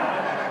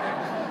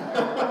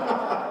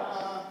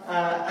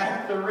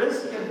At the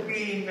risk of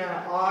being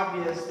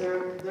obvious,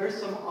 there's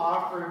some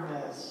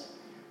awkwardness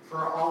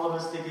for all of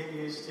us to get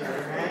used to,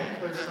 right?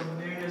 There's some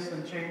newness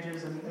and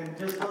changes, and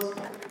just let's,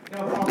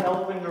 call the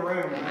elephant in the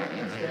room, right?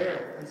 It's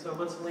there. And so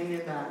let's lean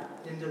into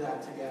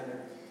that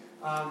together.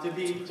 To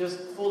be just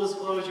full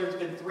disclosure, it's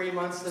been 3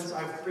 months since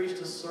I've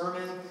preached a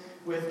sermon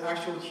with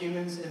actual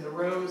humans in the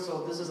room,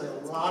 so this is a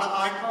lot of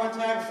eye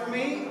contact for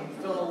me. I'm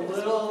feeling a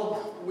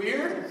little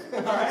weird,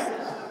 all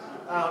right?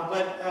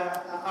 But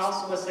I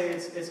also must say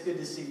it's good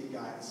to see you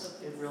guys.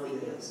 It really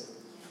is.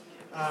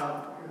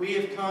 We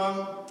have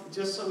come,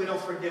 just so we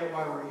don't forget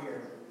why we're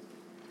here,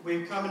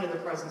 we've come into the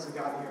presence of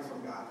God to hear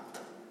from God.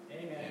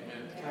 Amen.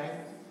 Okay?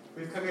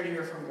 We've come here to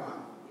hear from God.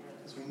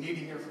 Because we need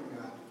to hear from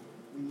God.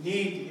 We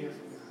need to hear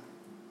from God.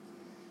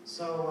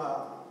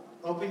 So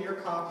open your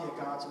copy of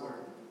God's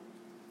Word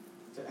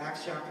to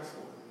Acts chapter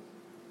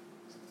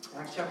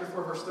 4. Acts chapter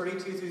 4, verse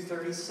 32 through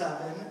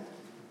 37.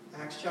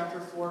 Acts chapter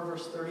 4,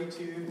 verse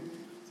 32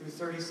 through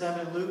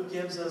 37. Luke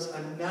gives us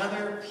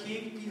another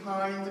peek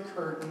behind the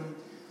curtain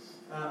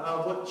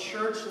of what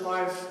church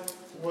life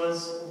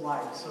was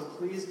like. So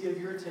please give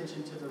your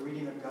attention to the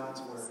reading of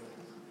God's Word.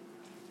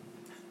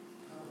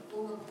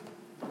 You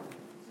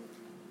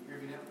hear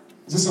me now?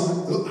 Is this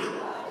on?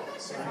 Oh,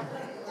 sorry.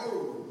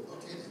 Oh,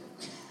 okay.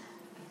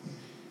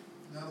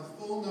 Now the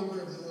full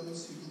number of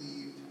those who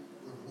believed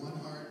were one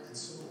heart and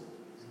soul,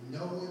 and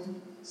no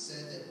one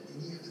said that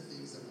any of the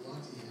things that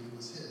belonged to him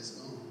was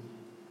his own.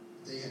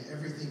 They had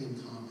everything in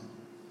common.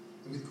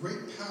 And with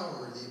great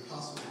power the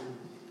apostles were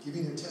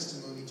giving their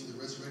testimony to the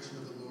resurrection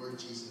of the Lord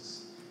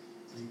Jesus.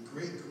 And a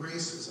great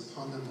grace was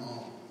upon them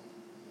all.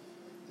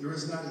 There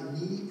was not a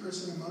needy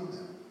person among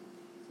them,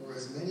 for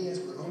as many as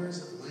were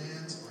owners of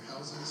lands or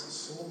houses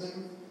sold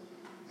them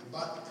and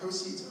bought the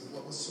proceeds of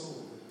what was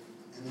sold,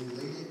 and they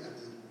laid it at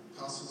the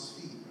apostles'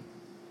 feet.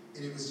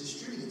 And it was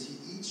distributed to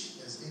each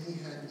as any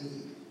had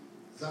need.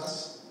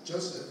 Thus,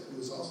 Joseph, who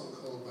was also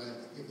called by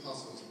the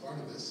apostles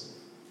Barnabas,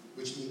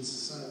 which means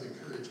son of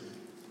encouragement,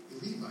 a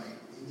Levite,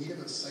 a native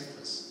of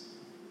Cyprus,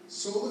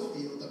 sold a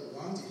field that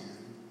belonged to him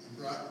and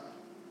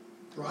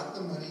brought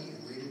the money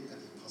and laid it at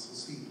the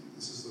apostles' feet.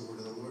 This is the word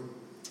of the Lord.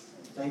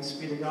 Thanks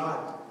be to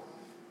God.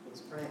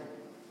 Let's pray.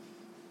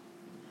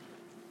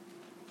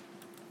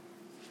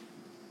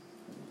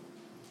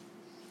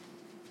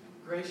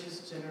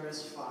 Gracious,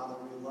 generous Father,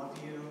 we love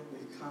you.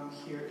 We've come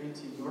here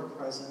into your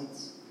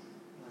presence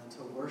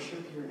to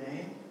worship your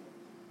name.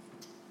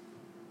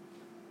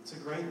 It's a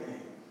great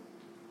name.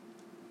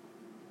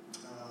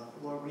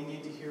 Lord, we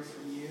need to hear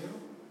from you.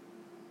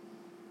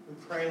 We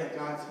pray that,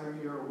 God,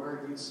 through your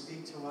word, you'd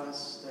speak to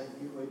us, that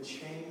you would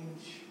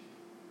change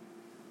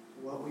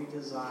what we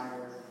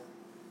desire.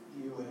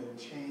 You would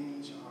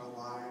change our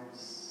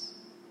lives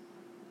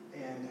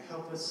and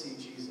help us see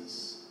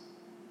Jesus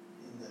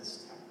in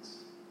this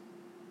text.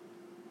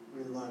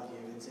 We love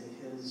you. It's in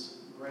his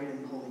great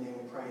and holy name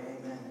we pray.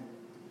 Amen.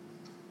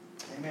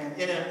 Amen.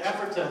 In an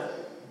effort to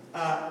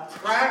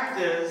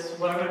practice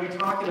what I'm going to be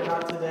talking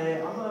about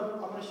today, I'm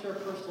going to share a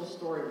personal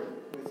story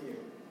with you.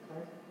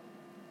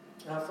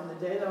 Okay? From the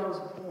day that I was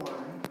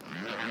born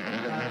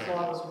until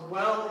I was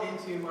well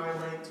into my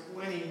late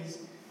 20s,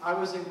 I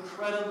was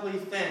incredibly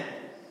thin.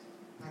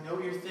 I know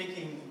what you're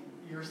thinking.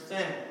 You're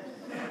thin.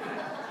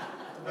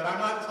 But I'm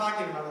not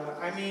talking about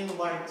that. I mean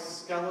like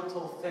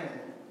skeletal thin.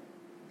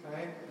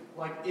 Okay?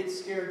 Like it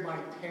scared my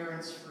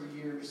parents for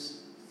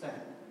years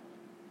thin.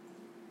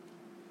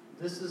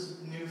 This is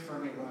new for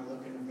me when I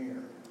look in the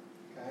mirror.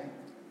 Okay?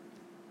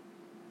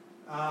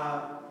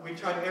 We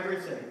tried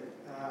everything.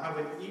 I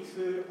would eat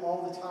food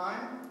all the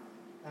time,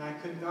 and I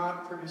could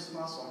not produce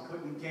muscle. I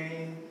couldn't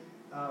gain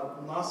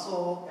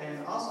muscle,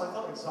 and also I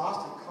felt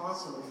exhausted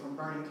constantly from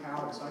burning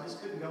calories, so I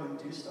just couldn't go and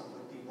do stuff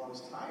with people. I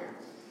was tired.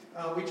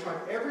 We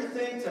tried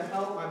everything to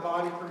help my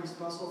body produce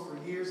muscle for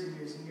years and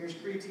years and years.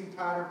 Creatine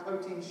powder,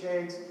 protein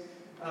shakes,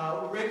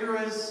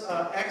 rigorous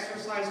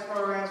exercise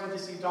programs. We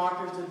just see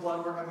doctors, did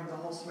blood work, I mean the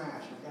whole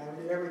smash. Okay?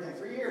 We did everything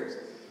for years.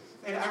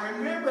 And I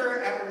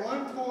remember at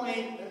one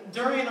point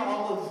during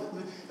all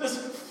of this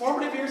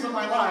formative years of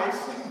my life,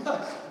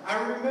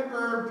 I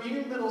remember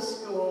being in middle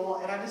school,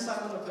 and I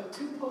decided I'm going to put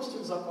 2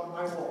 posters up on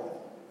my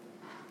wall.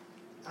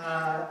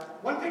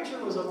 One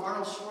picture was of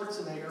Arnold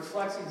Schwarzenegger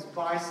flexing his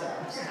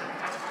biceps.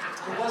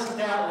 It wasn't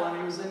that one.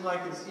 He was in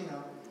like his,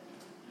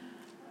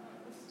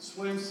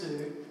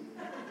 swimsuit.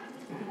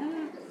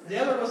 The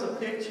other was a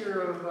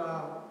picture of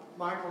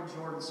Michael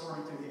Jordan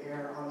soaring through the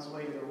air on his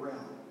way to the rim.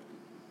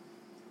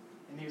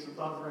 And he was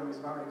above the rim. He was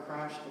about to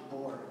crash the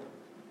board.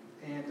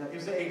 And it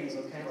was the 80s,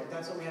 okay? Like,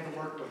 that's what we had to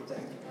work with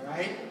then, all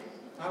right?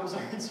 That was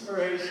our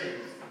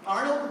inspiration.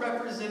 Arnold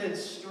represented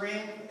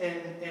strength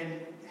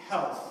and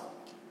health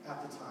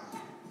at the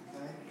time,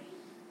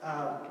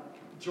 okay?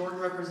 Jordan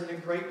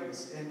represented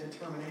greatness and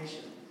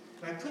determination.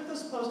 And I put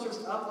those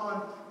posters up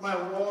on my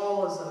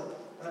wall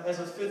as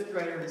a 5th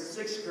grader, and a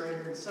 6th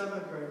grader, and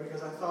 7th grader,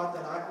 because I thought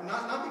that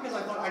not because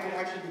I thought I could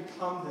actually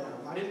become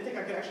them. I didn't think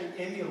I could actually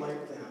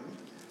emulate them.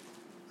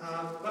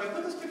 But I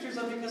put those pictures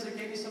up because it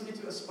gave me something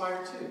to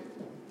aspire to.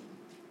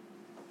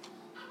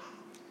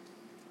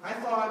 I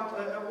thought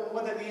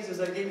what that means is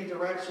that it gave me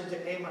direction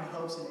to aim my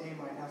hopes and aim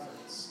my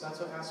efforts. That's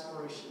what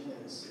aspiration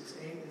is.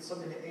 It's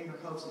something to aim your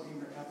hopes and aim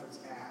your efforts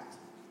at.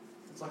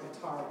 It's like a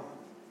target.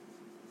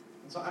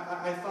 And so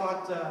I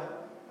thought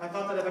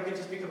that if I could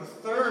just become a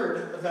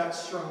third of that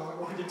strong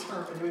or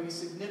determined, it would be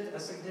a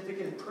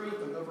significant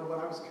improvement over what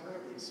I was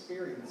currently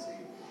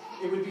experiencing.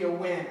 It would be a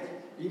win,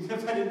 even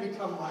if I didn't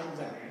become like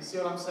them. You see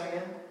what I'm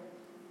saying?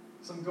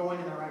 So I'm going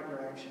in the right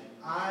direction.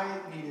 I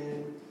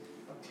needed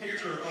a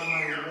picture on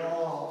my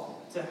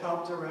wall to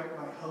help direct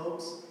my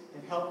hopes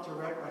and help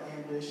direct my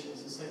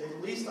ambitions, and say,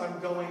 at least I'm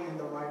going in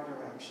the right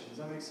direction. Does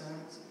that make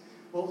sense?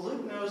 Well,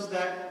 Luke knows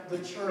that the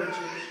church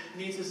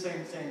needs the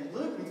same thing.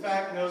 Luke, in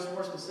fact, knows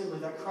more specifically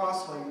that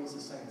Crossway needs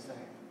the same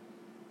thing.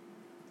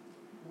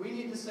 We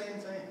need the same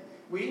thing.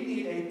 We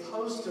need a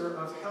poster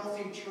of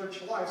healthy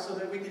church life so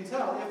that we can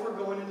tell if we're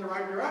going in the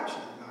right direction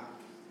or not.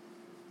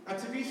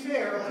 Now, to be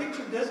fair, a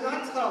picture does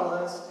not tell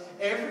us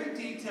every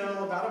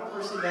detail about a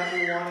person that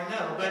we want to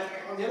know. But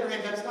on the other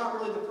hand, that's not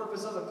really the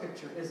purpose of a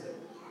picture, is it?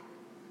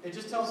 It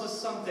just tells us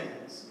some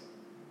things.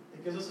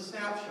 It gives us a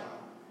snapshot.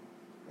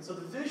 And so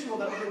the visual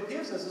that Luke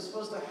gives us is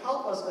supposed to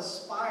help us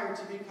aspire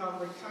to become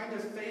the kind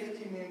of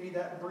faith community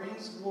that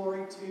brings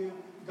glory to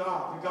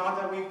God, the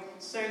God that we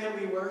say that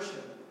we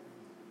worship.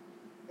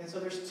 And so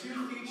there's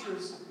two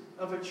features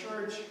of a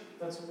church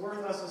that's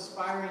worth us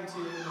aspiring to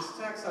in this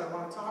text that I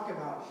want to talk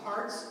about.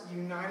 Hearts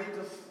united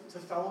to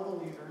fellow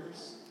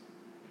believers,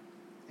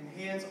 and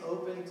hands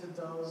open to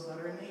those that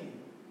are in need.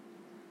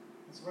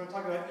 And so we're going to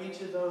talk about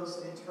each of those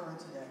in turn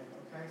today.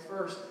 Okay?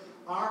 First,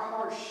 our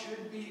hearts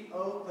should be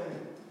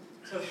open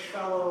to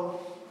fellow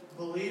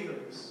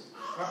believers.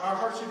 Our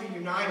hearts should be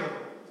united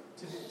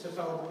to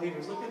fellow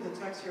believers. Look at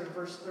the text here in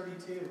verse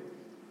 32.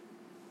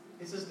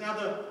 It says, now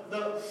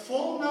the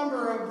full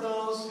number of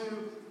those who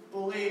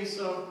believe,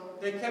 so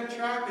they kept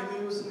track of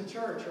who was in the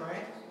church,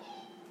 right?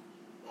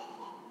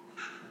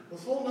 The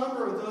full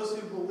number of those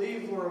who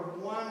believed were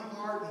of one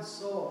heart and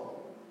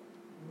soul.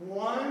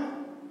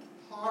 One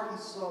heart and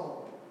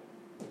soul.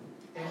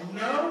 And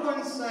no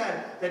one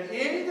said that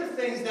any of the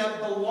things that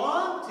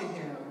belonged to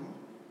him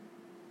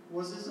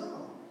was his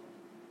own.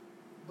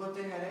 But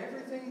they had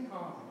everything in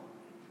common.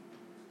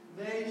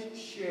 They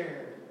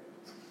shared.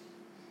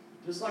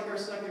 Just like our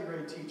second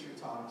grade teacher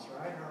taught us,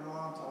 right? Our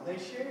mom taught us. They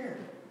shared.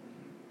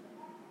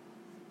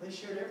 They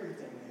shared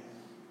everything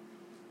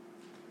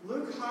they had.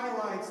 Luke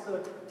highlights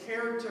the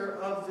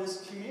character of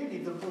this community.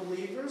 The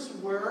believers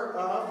were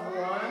of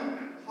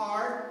one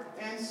heart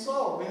and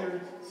soul in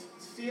their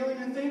feeling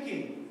and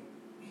thinking.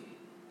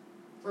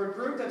 For a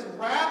group that's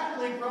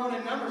rapidly grown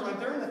in numbers, like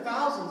they're in the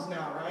thousands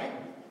now, right?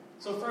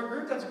 So for a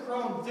group that's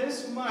grown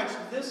this much,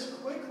 this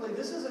quickly,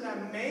 this is an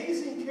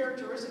amazing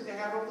characteristic to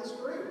have of this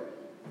group.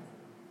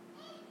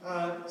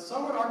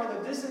 Some would argue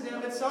that this in and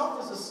of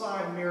itself is a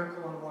sign,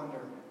 miracle, and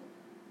wonder.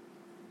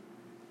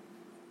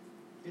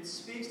 It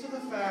speaks to the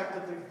fact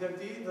that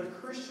the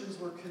Christians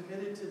were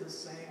committed to the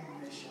same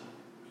mission.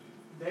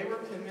 They were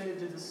committed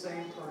to the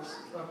same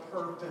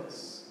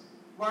purpose.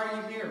 Why are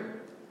you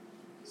here?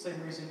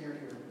 Same reason you're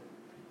here.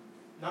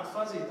 Not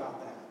fuzzy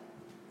about that.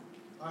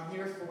 I'm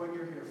here for what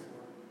you're here for.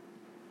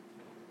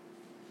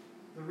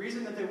 The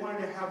reason that they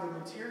wanted to have the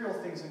material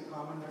things in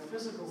common, their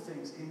physical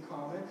things in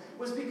common,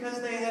 was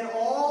because they had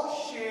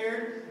all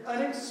shared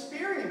an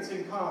experience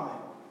in common.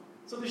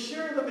 So the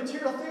sharing of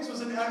material things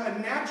was a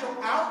natural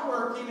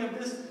outworking of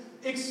this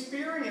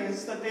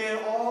experience that they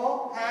had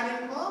all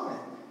had in common.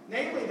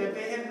 Namely, that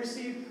they had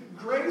received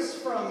grace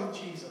from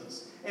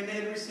Jesus, and they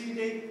had received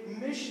a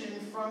mission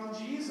from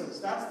Jesus.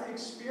 That's the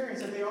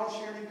experience that they all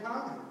shared in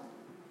common.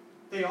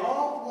 They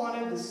all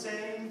wanted the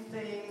same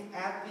thing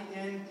at the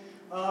end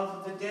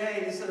of the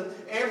day. Instead of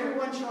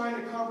everyone trying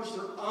to accomplish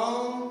their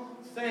own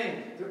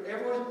thing.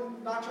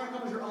 Everyone not trying to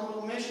accomplish their own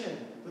little mission,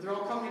 but they're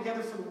all coming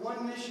together for the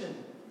one mission,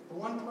 the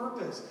one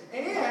purpose.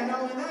 And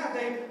not only that,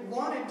 they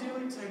want to do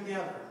it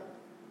together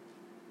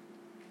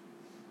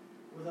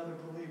with other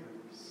believers.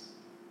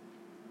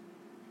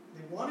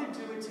 They want to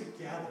do it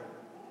together.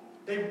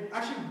 They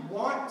actually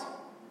want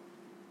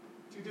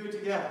to do it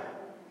together.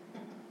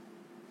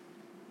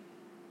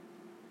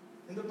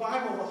 In the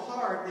Bible, the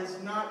heart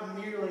is not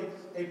merely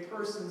a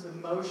person's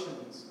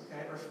emotions,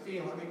 okay, or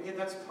feeling. I mean,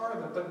 that's part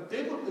of it. But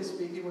biblically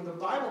speaking, when the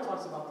Bible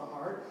talks about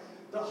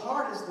the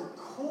heart is the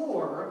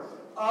core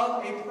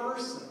of a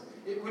person,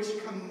 which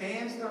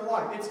commands their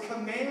life. It's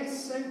command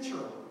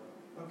central,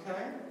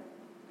 okay?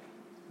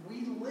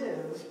 We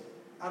live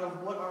out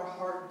of what our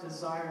heart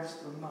desires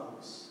the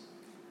most.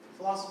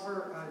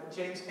 Philosopher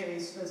James K.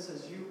 Smith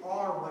says, "You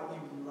are what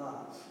you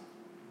love."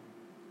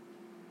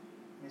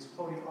 And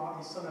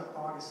he's summed up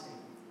Augustine.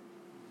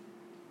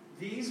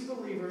 These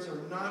believers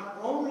are not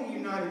only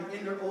united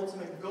in their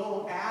ultimate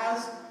goal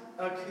as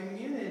a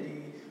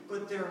community,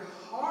 but their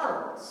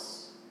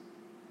hearts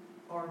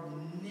are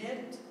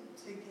knit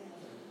together.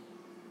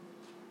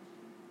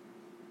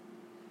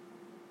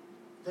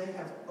 They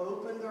have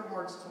opened their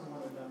hearts to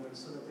one another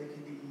so that they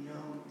can be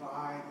known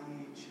by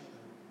each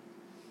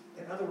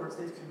other. In other words,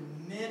 they've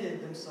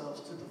committed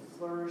themselves to the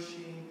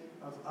flourishing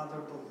of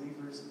other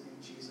believers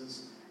in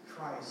Jesus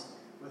Christ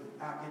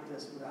without, get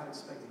this, without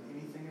expecting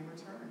anything in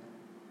return.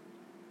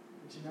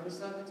 Did you notice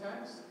that in the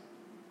text?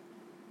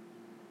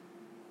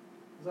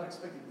 Without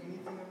expecting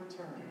anything in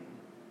return.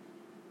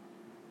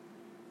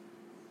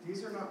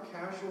 These are not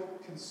casual,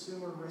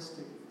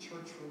 consumeristic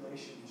church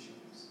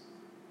relationships.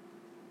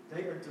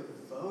 They are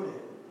devoted,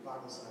 the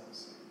Bible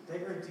says. They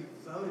are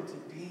devoted to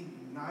being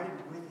united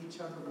with each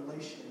other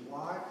relationally.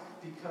 Why?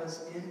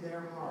 Because in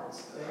their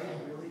hearts,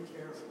 they really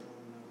care for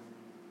one another.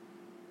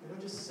 They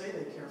don't just say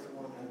they care for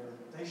one another.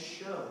 They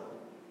show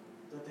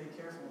that they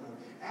care for one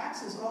another.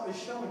 Acts is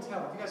show and tell.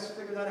 Have you guys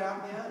figured that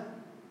out yet?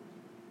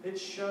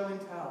 It's show and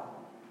tell.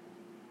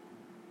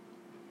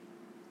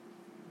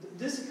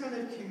 This kind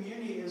of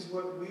community is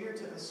what we are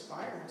to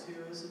aspire to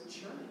as a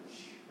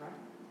church,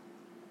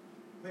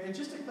 right? And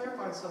just to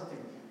clarify something,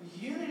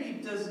 unity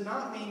does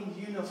not mean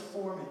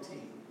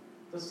uniformity.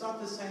 That's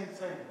not the same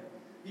thing.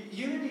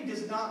 Unity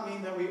does not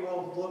mean that we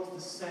all look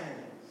the same.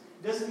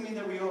 It doesn't mean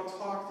that we all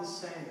talk the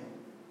same.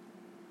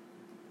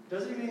 It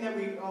doesn't mean that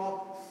we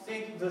all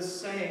think the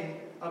same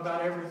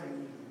about everything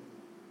even.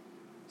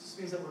 It just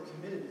means that we're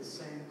committed to the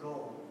same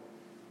goal.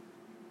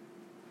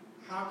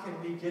 How can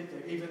we get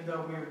there even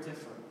though we are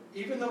different?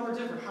 Even though we're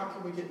different, how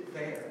can we get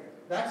there?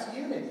 That's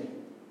unity.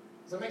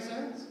 Does that make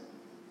sense?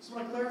 Just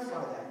want to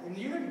clarify that. And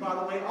unity, by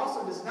the way,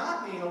 also does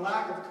not mean a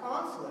lack of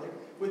conflict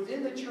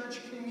within the church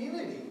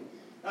community.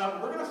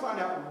 We're going to find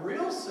out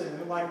real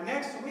soon, like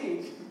next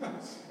week,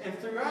 and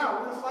throughout,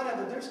 we're going to find out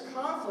that there's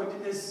conflict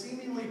in this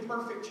seemingly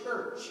perfect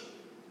church.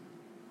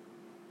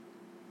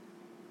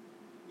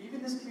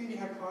 Even this community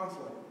had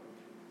conflict.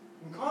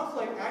 And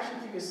conflict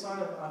actually can be a sign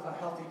of a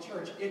healthy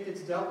church if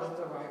it's dealt with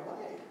the right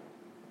way.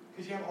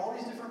 Because you have all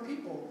these different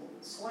people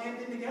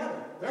slammed in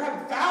together. They're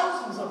having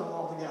thousands of them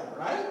all together,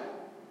 right?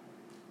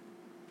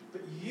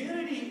 But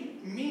unity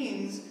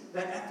means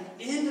that at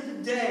the end of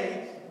the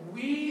day,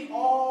 we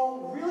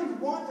all really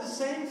want the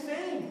same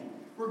thing.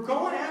 We're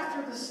going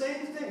after the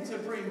same thing, to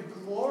bring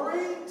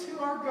glory to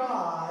our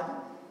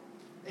God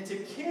and to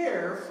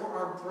care for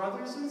our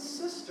brothers and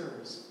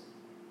sisters.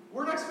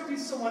 We're not expecting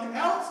someone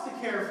else to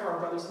care for our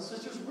brothers and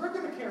sisters. We're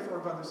going to care for our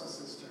brothers and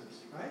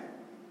sisters, right?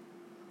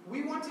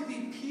 We want to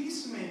be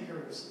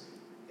peacemakers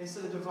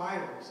instead of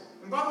dividers.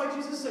 And by the way,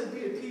 Jesus said,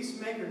 be a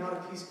peacemaker, not a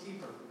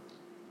peacekeeper.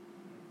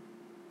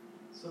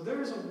 So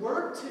there is a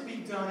work to be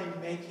done in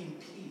making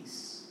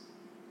peace.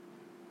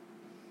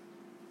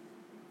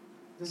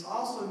 This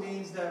also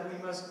means that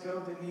we must go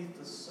beneath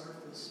the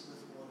surface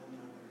with one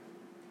another.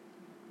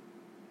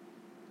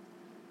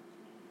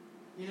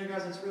 You know,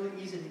 guys, it's really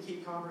easy to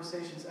keep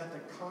conversations at the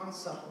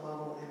concept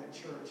level in a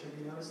church. Have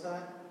you noticed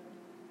that?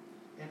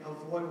 And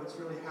avoid what's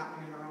really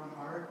happening in our own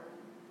heart.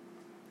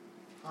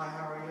 Hi,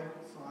 how are you?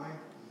 Fine.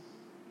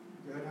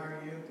 Good, how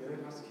are you? Good.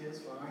 How's the kids?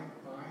 Fine.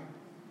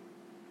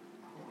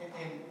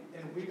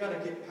 And we got to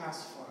get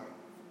past fine.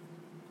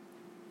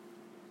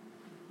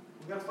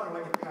 We've got to find a way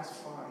to get past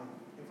fine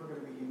if we're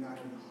going to be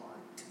united in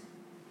heart.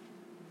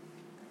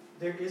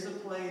 There is a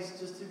place,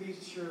 just to be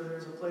sure,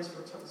 there's a place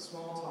for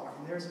small talk.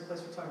 And there's a place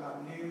for talking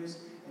about news,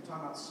 and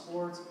talking about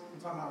sports,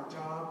 and talking about our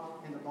job,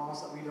 and the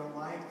boss that we don't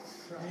like,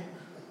 right?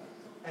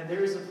 And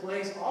there is a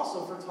place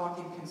also for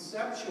talking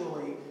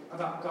conceptually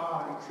about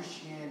God and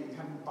Christianity,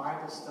 having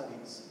Bible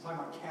studies, talking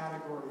about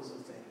categories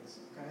of things,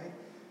 okay?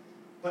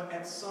 But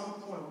at some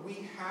point,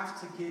 we have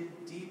to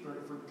get deeper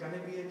if we're going to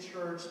be a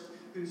church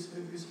whose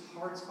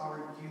hearts are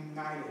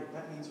united.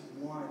 That means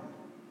one.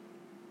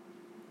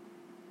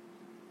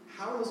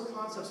 How are those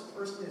concepts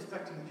personally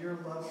affecting your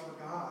love for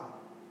God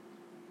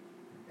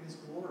and His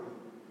glory?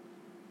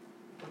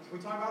 Can we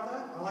talk about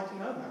that? I'd like to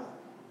know that.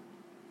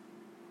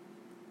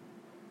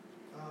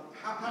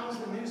 How is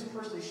the news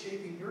personally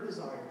shaping your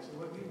desires and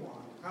what you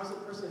want? How is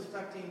it personally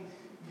affecting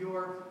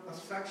your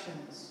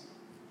affections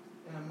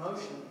and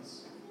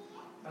emotions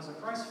as a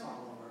Christ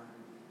follower?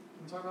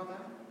 Can we talk about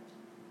that?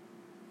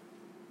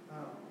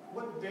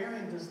 What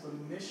bearing does the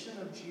mission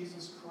of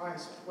Jesus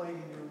Christ play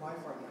in your life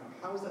right now?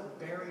 How is that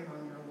bearing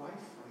on your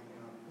life right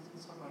now?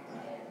 Let's talk about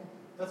that.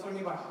 That's what I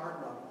mean by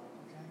heart level.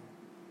 Okay,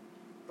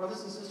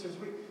 brothers and sisters,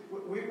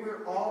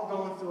 we're all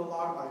going through a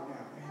lot right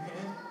now.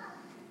 Amen.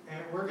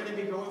 And we're going to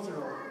be going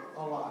through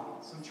a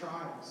lot, some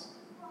trials.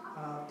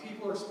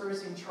 People are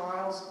experiencing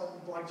trials,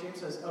 like James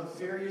says, of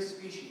various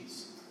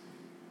species.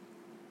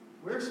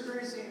 We're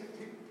experiencing,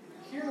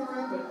 here in the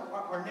room, but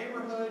our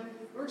neighborhood,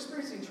 we're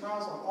experiencing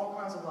trials on all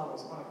kinds of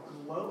levels. On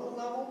a global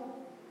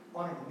level,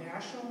 on a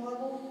national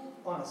level,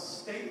 on a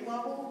state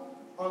level,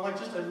 on like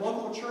just a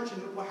local church,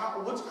 and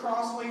what's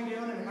Crossway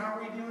doing and how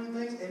are we doing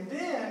things? And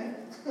then,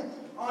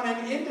 on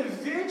an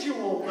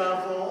individual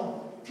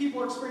level,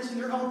 people are experiencing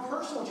their own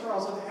personal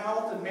trials of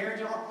health and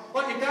marriage.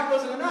 Like, if that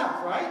wasn't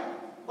enough, right?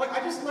 Like, I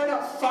just laid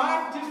out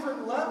 5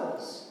 different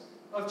levels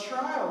of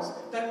trials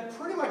that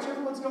pretty much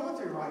everyone's going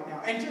through right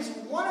now. And just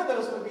one of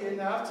those would be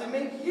enough to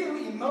make you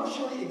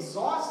emotionally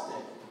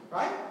exhausted,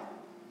 right?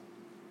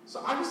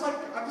 So I'm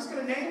just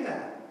going to name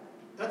that.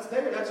 That's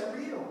there. That's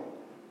real.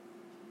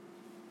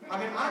 I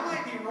mean, I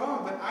might be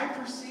wrong, but I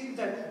perceive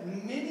that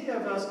many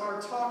of us are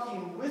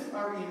talking with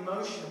our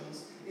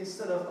emotions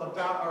instead of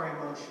about our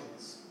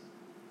emotions.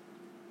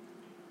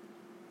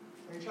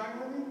 Are you tracking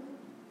with me?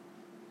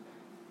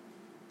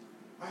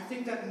 I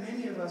think that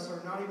many of us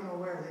are not even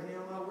aware that,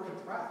 we're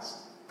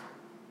depressed.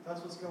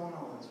 That's what's going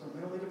on with us. We're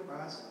mentally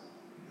depressed.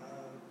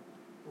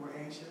 We're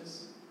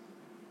anxious.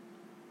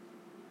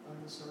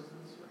 Under the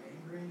surface, we're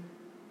angry.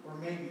 Or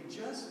maybe,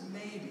 just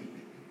maybe,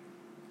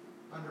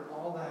 under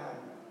all that,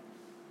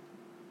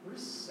 we're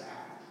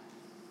sad.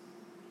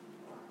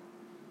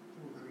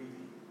 We're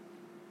grieving.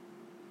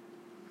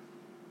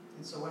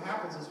 And so what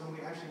happens is when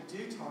we actually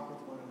do talk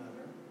with one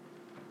another,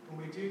 when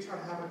we do try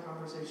to have a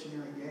conversation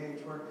or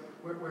engage, we're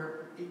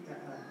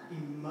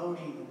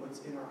emoting what's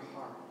in our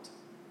heart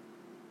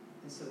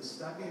instead of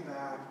stepping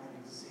back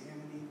and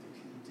examining the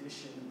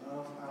condition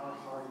of our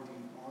heart and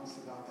being honest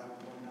about that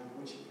with one another,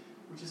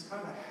 which is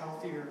kind of a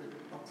healthier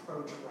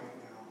approach right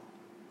now.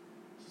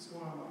 What's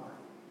going on in my heart?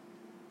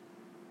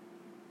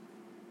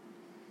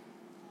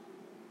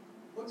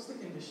 What's the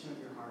condition of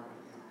your heart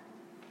right now?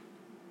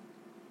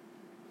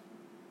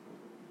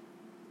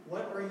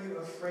 What are you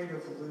afraid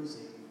of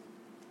losing,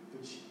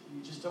 which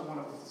you just don't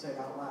want to say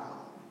out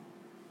loud?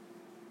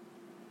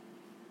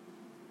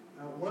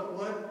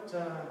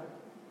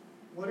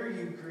 What are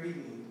you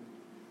grieving?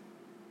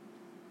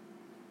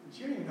 But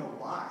you don't even know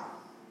why.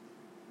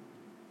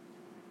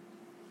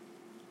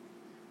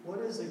 What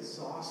is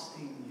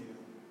exhausting you?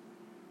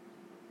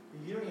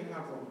 You don't even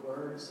have the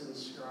words to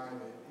describe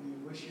it, and you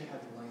wish you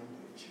had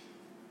language.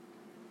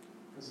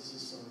 Because this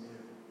is so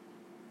new.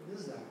 What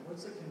is that?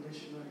 What's the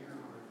condition of your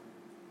heart?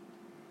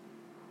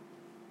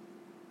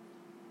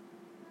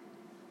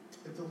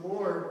 If the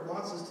Lord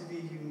wants us to be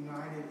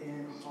united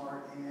in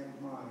heart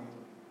and mind,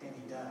 and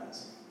He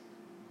does,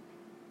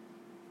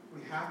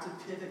 we have to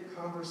pivot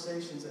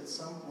conversations at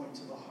some point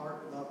to the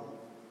heart level,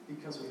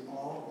 because we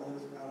all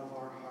live out of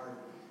our heart.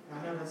 And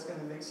I know that's going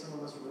to make some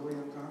of us really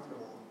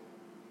uncomfortable.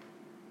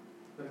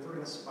 But if we're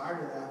going to aspire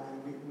to that,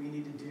 then we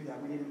need to do that.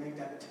 We need to make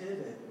that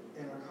pivot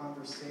in our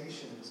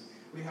conversations.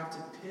 We have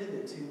to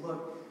pivot to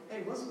look,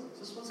 hey, what's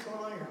going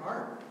on in your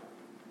heart?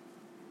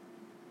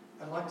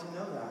 I'd like to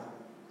know that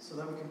so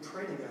that we can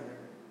pray together.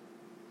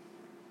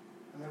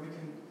 And that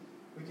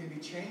we can be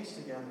changed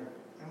together.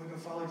 And we can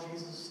follow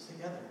Jesus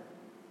together.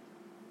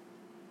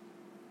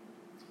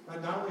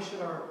 Not only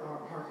should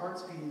our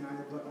hearts be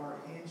united, but our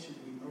hands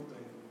should be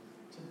open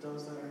to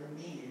those that are in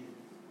need.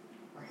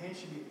 Our hands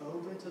should be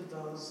open to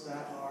those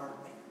that are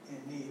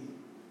in need.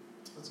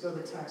 Let's go to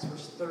the text,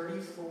 verse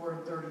 34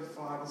 and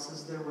 35. It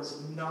says, there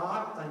was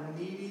not a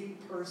needy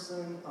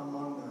person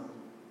among them.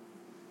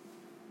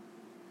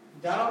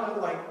 That ought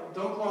to,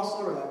 don't gloss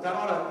over that. That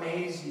ought to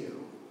amaze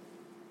you,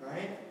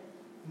 right?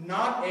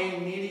 Not a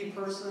needy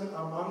person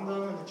among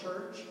them in the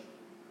church.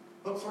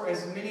 But for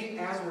as many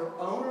as were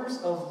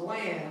owners of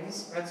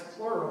lands, that's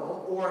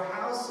plural, or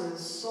houses,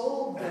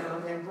 sold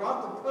them and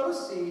brought the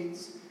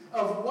proceeds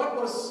of what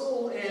was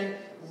sold and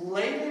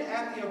laid it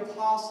at the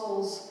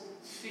apostles'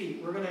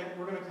 feet. We're gonna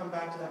come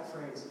back to that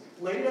phrase.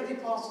 Laid it at the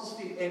apostles'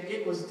 feet, and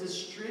it was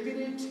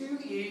distributed to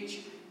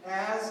each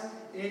as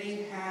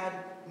any had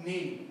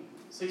need.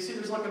 So you see,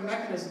 there's like a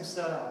mechanism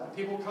set up.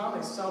 People come,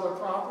 they sell their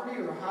property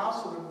or their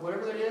house or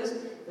whatever it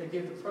is. They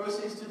give the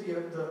proceeds to the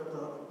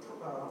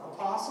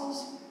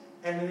apostles.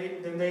 And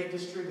then they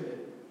distribute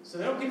it. So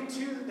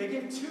they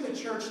give to the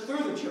church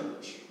through the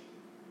church.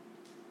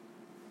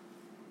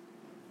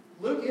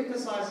 Luke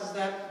emphasizes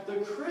that the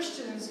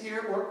Christians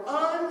here were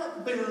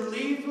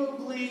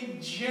unbelievably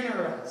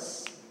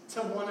generous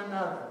to one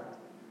another.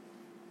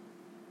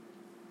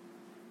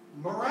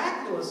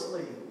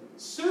 Miraculously,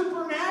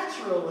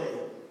 supernaturally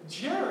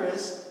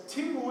generous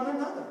to one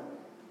another.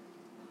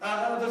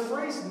 The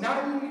phrase,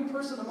 not a needy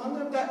person among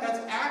them, that's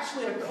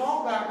actually a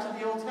callback to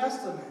the Old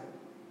Testament.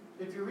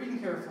 If you're reading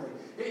carefully.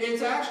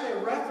 It's actually a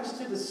reference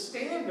to the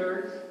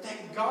standard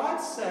that God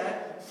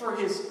set for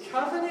His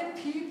covenant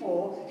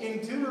people in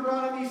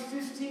Deuteronomy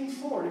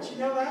 15:4. Did you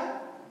know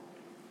that?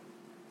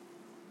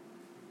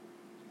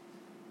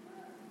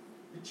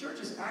 The church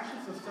is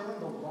actually fulfilling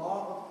the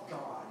law of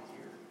God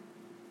here.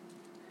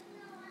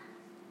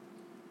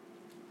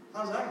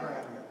 How's that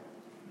grab you?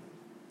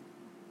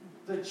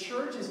 The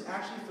church is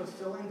actually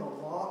fulfilling the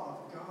law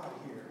of God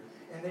here.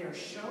 And they are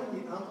showing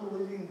the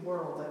unbelieving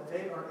world that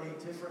they are a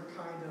different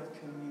kind of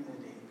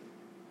community.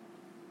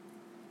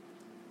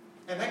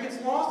 And that gets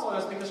lost on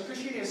us because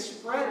Christianity has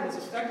spread and it's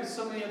affected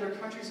so many other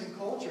countries and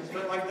cultures.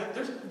 But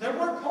there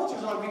were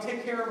cultures like we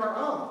take care of our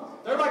own.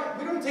 They're like,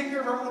 we don't take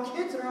care of our own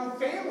kids and our own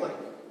family.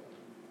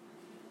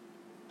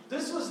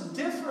 This was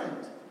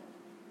different.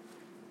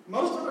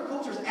 Most other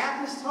cultures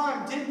at this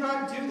time did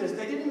not do this.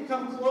 They didn't even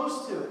come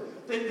close to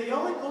it. The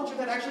only culture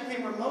that actually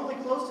came remotely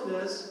close to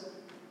this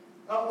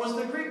was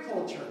the Greek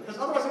culture, because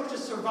otherwise it was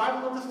just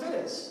survival of the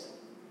fittest.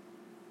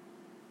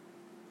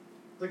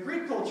 The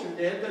Greek culture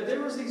did, but there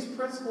was these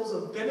principles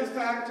of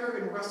benefactor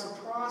and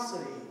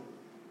reciprocity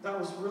that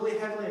was really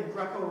heavily in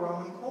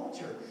Greco-Roman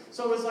culture.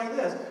 So it was like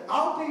this: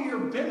 I'll be your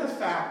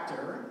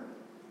benefactor,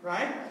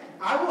 right?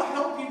 I will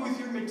help you with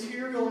your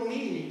material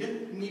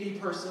need, needy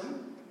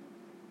person,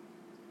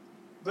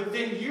 but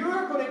then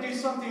you're going to do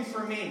something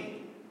for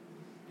me.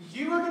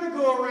 You are going to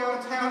go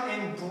around town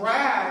and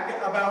brag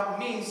about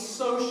me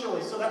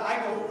socially so that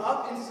I go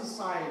up in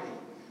society.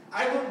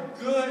 I look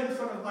good in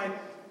front of my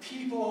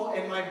people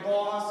and my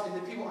boss and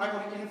the people I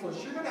want to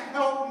influence. You're going to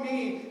help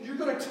me. You're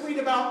going to tweet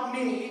about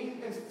me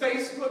and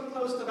Facebook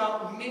post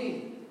about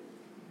me.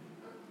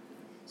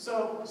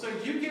 So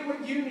you get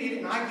what you need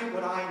and I get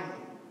what I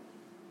need.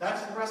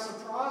 That's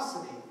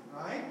reciprocity,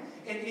 right?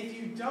 And if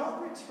you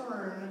don't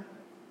return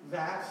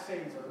that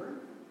favor,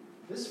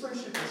 this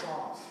friendship is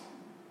off.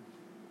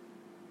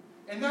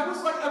 And that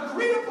was like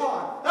agreed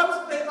upon. That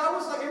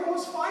was like everyone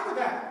was fine with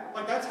that.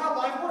 Like that's how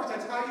life works.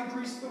 That's how you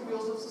grease the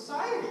wheels of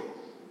society.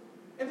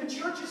 And the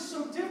church is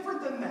so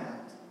different than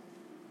that.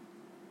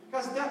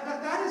 Because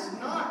that is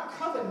not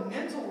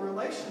covenantal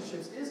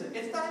relationships, is it?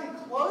 It's not even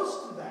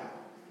close to that.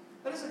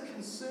 That is a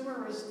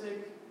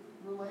consumeristic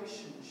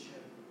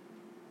relationship.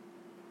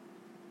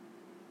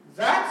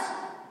 That's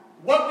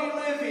what we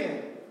live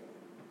in.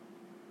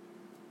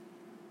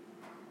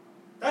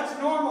 That's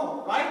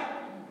normal, right?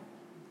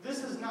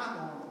 This is not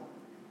normal.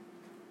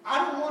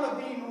 I don't want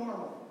to be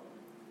normal.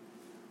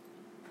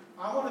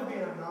 I want to be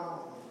an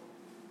anomaly.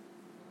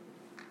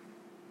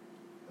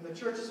 And the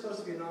church is supposed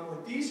to be an anomaly.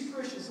 These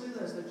Christians, look at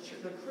this,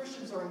 the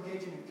Christians are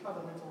engaging in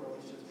covenantal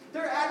relationships.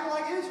 They're acting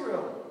like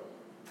Israel.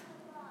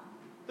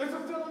 They're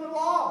fulfilling the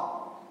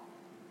law.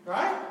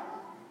 Right?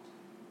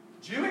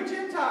 Jew and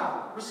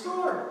Gentile,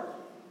 restored.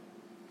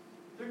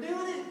 They're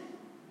doing it.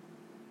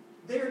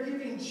 They're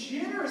giving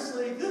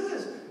generously. This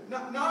is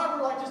not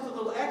over like just a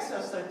little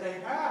excess that they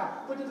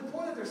have, but to the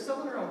point that they're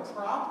selling their own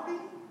property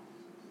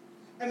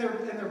and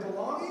their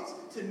belongings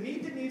to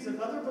meet the needs of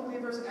other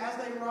believers as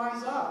they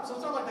rise up. So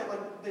it's not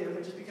like they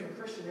just become a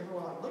Christian and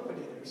everyone like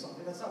liquidated or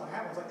something. That's not what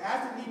happens. Like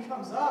as the need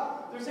comes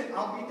up, they're saying,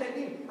 I'll meet that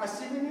need. I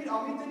see the need,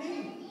 I'll meet the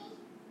need.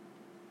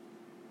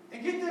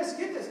 And get this.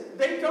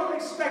 They don't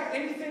expect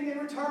anything in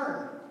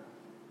return.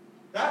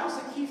 That was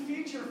a key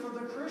feature for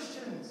the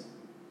Christians.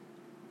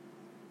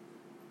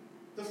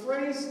 The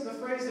phrase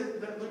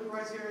that Luke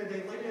writes here,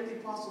 they laid it at the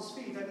apostles'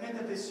 feet, that meant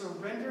that they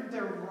surrendered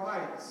their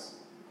rights.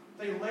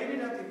 They laid it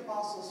at the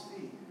apostles'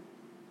 feet.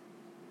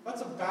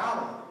 That's a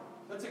bowing.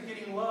 That's a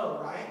getting low,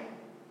 right?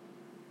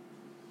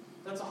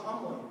 That's a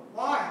humbling.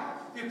 Why?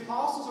 The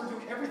apostles are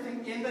doing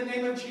everything in the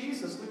name of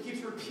Jesus. Luke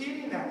keeps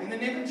repeating that. In the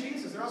name of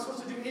Jesus. They're not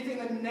supposed to do anything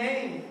in the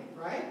name,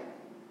 right?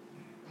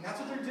 And that's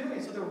what they're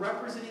doing. So they're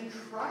representing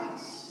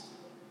Christ.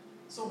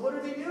 So what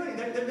are they doing?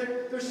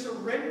 They're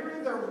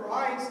surrendering their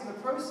rights and the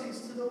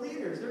proceeds to the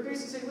leaders. They're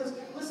basically saying,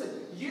 listen,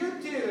 you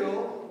do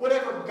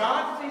whatever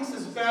God thinks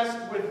is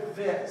best with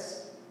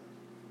this.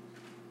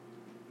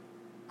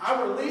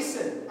 I release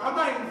it. I'm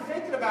not even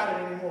thinking about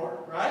it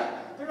anymore,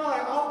 right? They're not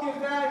like, I'll give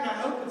that and I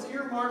hope it's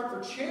earmarked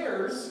for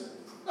chairs.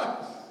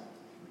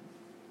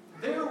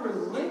 They're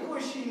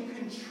relinquishing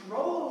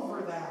control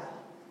over that.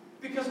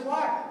 Because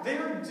why?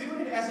 They're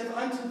doing it as if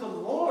unto the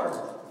Lord.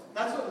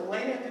 That's what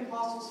laying at the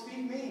apostles'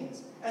 feet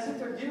means. As if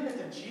they're giving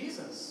it to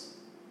Jesus.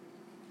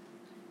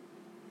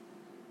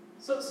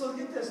 So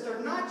get this. They're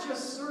not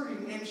just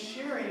serving and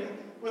sharing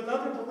with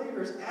other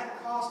believers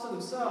at cost to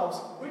themselves,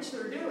 which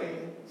they're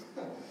doing.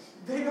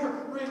 They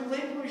are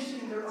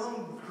relinquishing their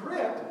own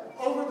grip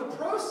over the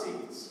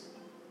proceeds.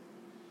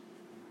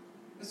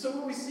 And so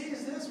what we see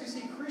is this. We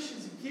see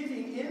Christians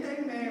giving in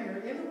a manner,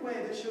 in a way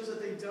that shows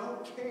that they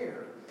don't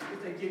care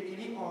if they get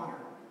any honor.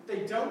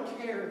 They don't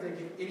care if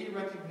they get any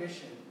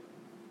recognition.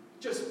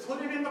 Just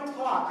put it in the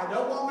pot. I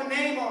don't want my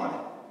name on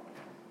it.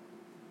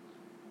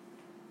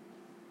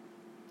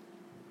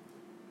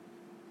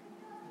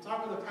 I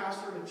talked with a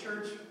pastor of a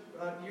church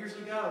years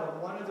ago,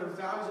 and one of their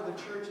values of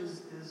the church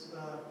is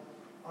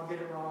I'll get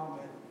it wrong,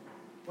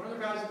 but one of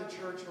the values of the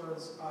church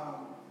was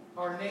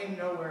our name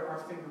nowhere, our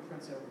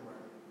fingerprints everywhere.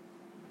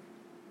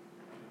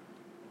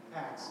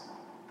 Acts.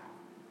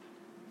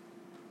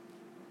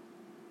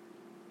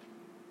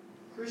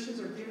 Christians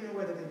are giving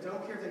away that they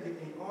don't care if they get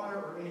any honor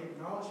or any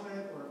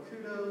acknowledgement or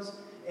kudos.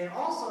 And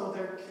also,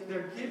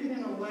 they're giving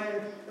in a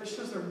way that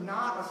shows they're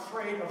not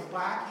afraid of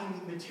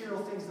lacking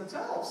material things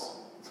themselves.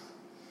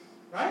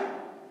 Right?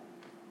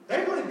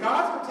 They believe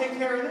God's going to take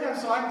care of them,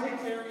 so I can take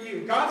care of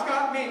you. God's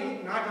got me,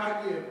 and I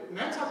got you. And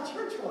that's how the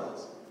church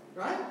was.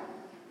 Right?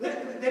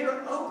 They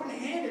are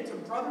open-handed to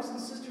brothers and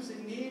sisters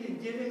in need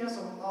and giving us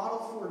a model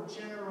for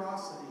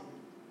generosity.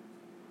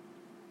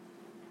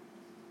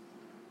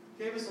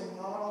 Gave us a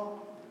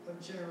model of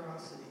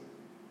generosity.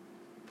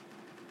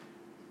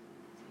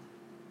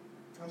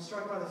 I'm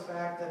struck by the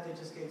fact that they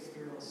just gave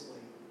fearlessly.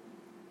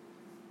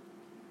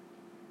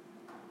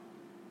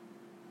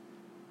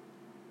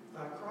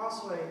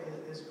 Crossway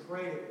is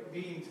great at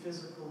meeting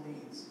physical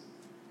needs.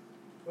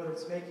 Whether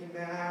it's making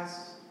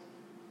masks,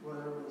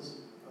 whether it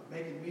was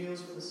making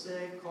meals for the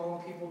sick,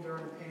 calling people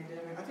during the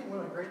pandemic. I think one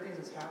of the great things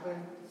that's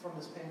happened from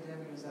this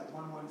pandemic is that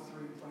 113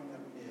 plan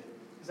that we did.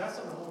 Because that's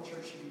what the whole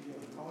church should be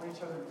doing, calling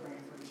each other and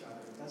praying for each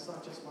other. That's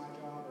not just my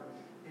job or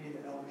any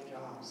of the elders'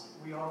 jobs.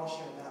 We all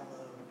share that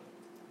load.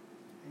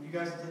 And you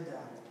guys did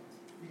that.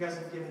 You guys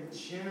have given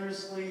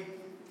generously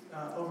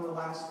over the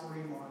last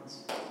 3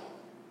 months.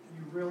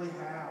 You really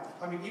have.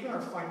 I mean, even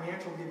our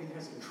financial giving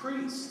has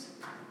increased.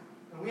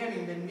 And we haven't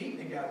even been meeting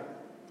together.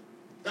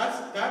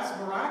 That's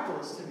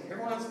miraculous to me.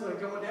 Everyone else is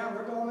going down,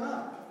 we're going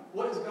up.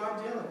 What is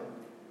God doing?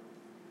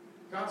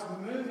 God's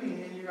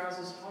moving in you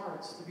guys'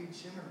 hearts to be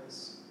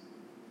generous.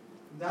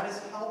 And that has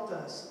helped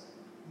us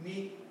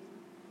meet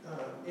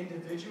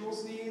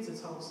individuals' needs.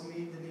 It's helped us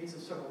meet the needs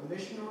of several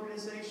mission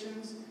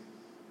organizations,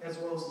 as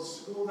well as the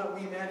school that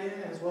we met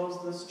in, as well as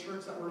this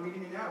church that we're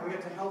meeting in now. We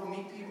get to help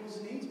meet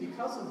people's needs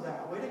because of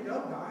that. Way to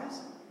go,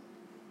 guys.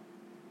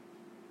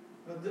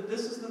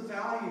 This is the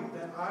value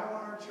that I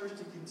want our church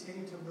to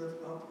continue to live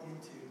up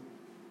into.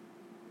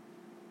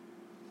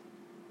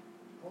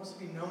 I want us to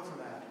be known for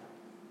that.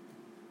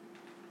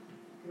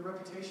 Get a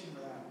reputation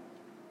for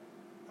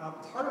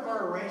that. Part of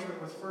our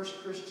arrangement with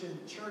First Christian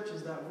Church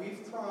is that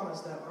we've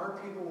promised that our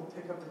people will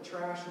pick up the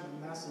trash and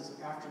the messes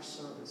after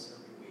service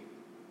every week.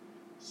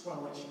 Just want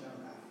to let you know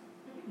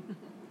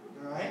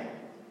that. All right?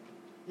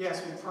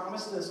 Yes, we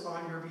promised this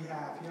on your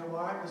behalf. You know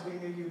why? Because we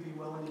knew you'd be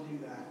willing to do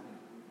that.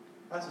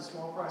 That's a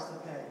small price to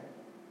pay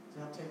to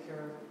help take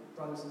care of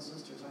brothers and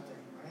sisters, I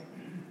think, right?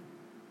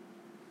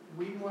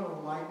 We want to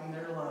lighten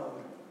their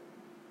load.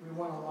 We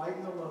want to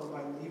lighten the load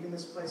by leaving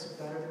this place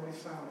better than we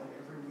found it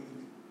every week.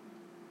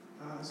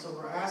 So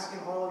we're asking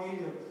all of you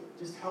to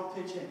just help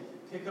pitch in.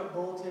 Pick up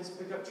bulletins,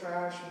 pick up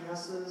trash,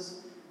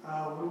 messes.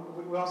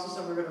 We also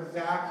said we're going to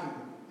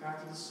vacuum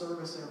after the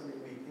service every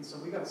week. And so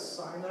we got a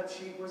sign-up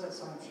sheet. Where's that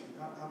sign-up sheet?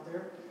 Out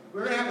there?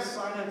 We're going to have a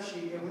sign-up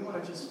sheet, and we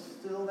want to just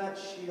fill that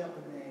sheet up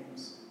with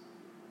names.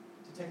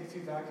 To take a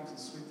few vacuums and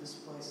sweep this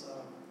place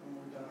up when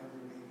we're done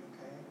every week,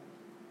 okay?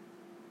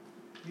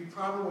 You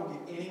probably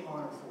won't get any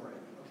honor for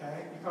it,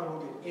 okay? You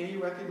probably won't get any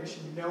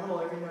recognition. No one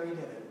will ever know you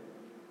did it.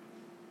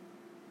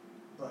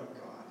 But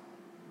God.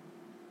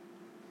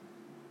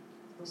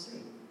 We'll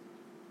see.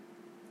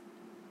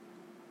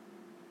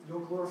 You'll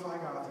glorify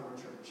God through our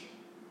church.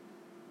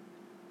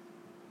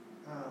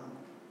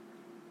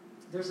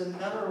 There's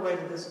another way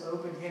that this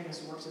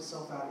open-handedness works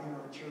itself out in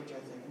our church, I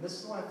think. And this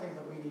is one I think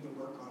that we need to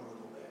work on a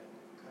little bit,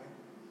 okay?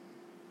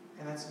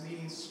 And that's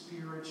meeting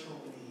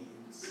spiritual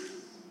needs.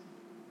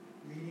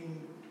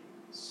 Meeting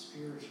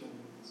spiritual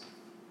needs.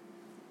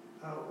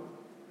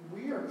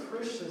 We are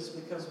Christians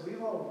because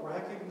we've all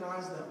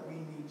recognized that we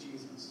need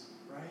Jesus,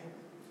 right?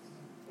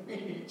 We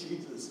need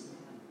Jesus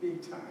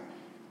big time.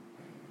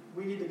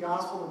 We need the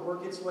gospel to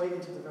work its way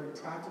into the very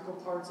practical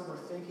parts of our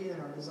thinking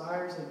and our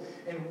desires.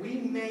 And we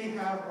may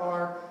have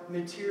our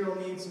material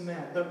needs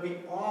met, but we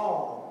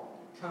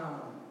all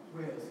come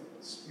with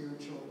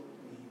spiritual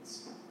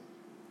needs.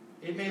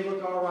 It may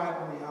look all right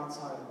on the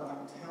outside, but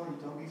I'm telling you,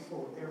 don't be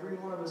fooled. Every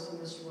one of us in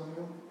this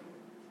room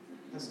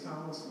has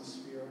come with some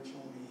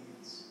spiritual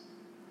needs.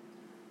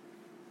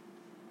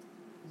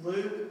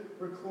 Luke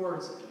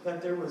records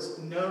that there was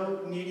no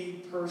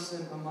needy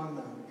person among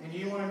them. And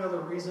you want to know the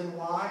reason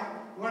why?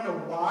 You want to know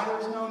why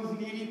there's no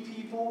needy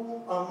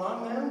people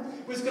among them?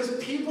 It was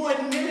because people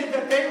admitted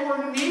that they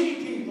were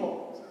needy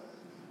people.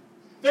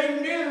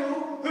 They knew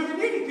who the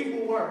needy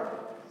people were.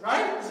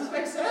 Right? Does this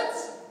make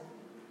sense?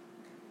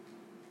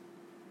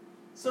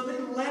 So they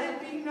let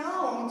it be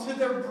known to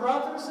their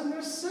brothers and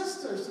their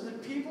sisters, to the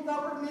people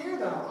that were near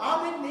them.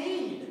 I'm in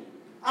need.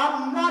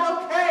 I'm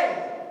not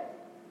okay.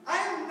 I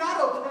am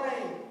not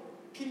okay.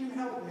 Can you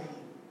help me?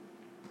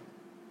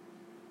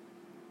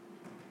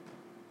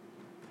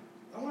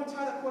 I want to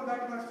tie that point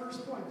back to my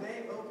first point.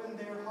 They opened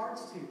their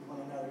hearts to one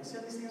another. You see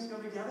how these things go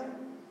together?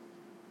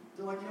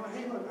 They're like, you know,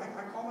 hey, look,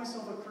 I call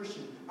myself a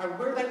Christian. I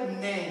wear that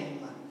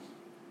name.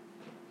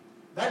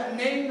 That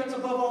name that's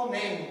above all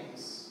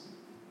names.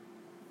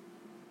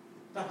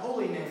 That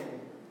holy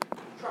name,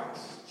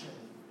 Christ.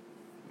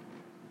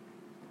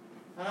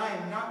 And I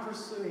am not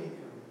pursuing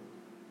him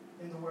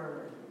in the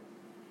Word.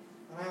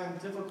 And I am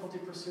difficulty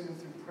pursuing him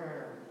through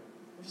prayer.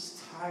 I'm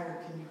just tired.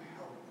 Can you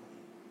help me?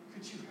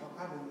 Could you help?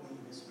 I have a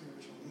need, a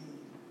spiritual need.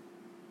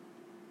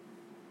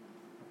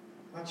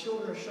 My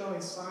children are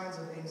showing signs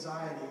of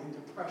anxiety and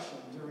depression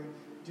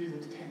due to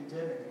the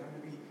pandemic. And I'm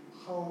going to be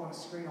home on a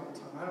screen all the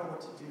time. I don't know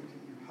what to do.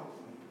 Can you help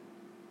me?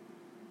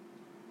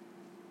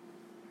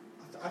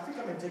 I think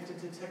I'm addicted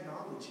to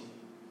technology.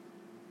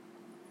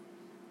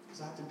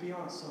 Because I have to be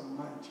on it so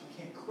much.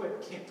 I can't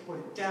quit. Can't put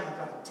it down. I've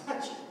got to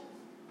touch it.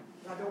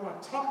 And I don't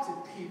want to talk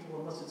to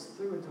people unless it's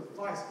through a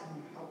device. Can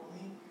you help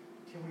me?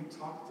 Can we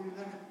talk through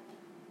that?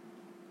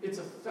 It's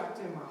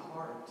affecting my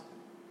heart.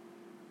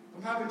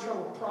 I'm having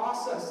trouble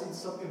processing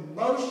some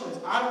emotions.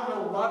 I don't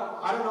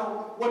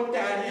know what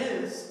that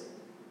is.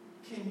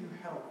 Can you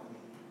help me?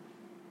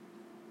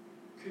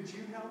 Could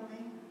you help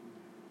me?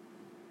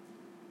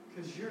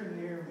 Because you're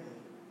near me.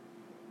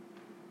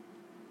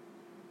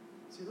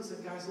 See,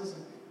 listen, guys,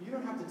 listen. You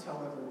don't have to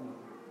tell everyone,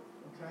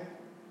 okay?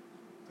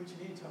 But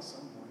you need to tell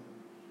someone.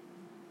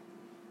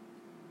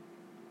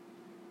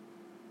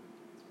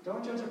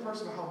 Don't judge a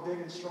person by how big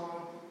and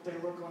strong they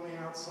look on the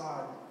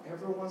outside.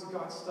 Everyone's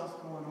got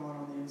stuff going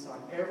on the inside.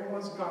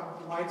 Everyone's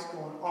got lights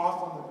going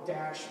off on the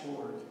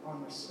dashboard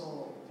on their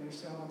soul. Do you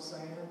understand what I'm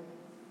saying?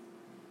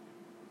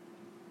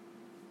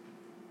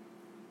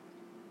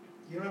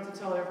 You don't have to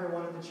tell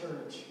everyone in the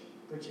church,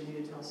 but you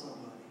need to tell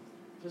somebody.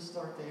 Just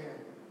start there.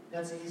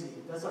 That's easy.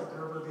 That's like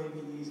Gerber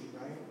baby easy,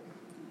 right?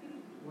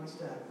 One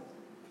step.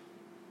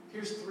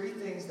 Here's 3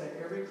 things that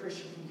every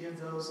Christian can give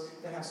those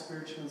that have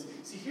spiritual needs.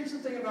 See, here's the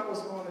thing about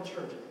what's going on in the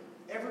church.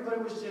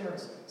 Everybody was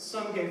generous.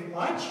 Some gave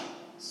much,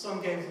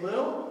 some gave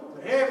little,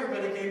 but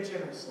everybody gave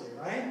generously,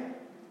 right?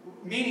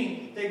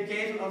 Meaning, they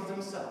gave of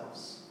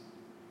themselves.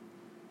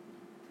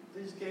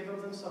 They just gave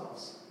of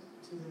themselves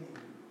to the need.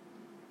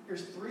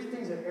 Here's 3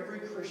 things that every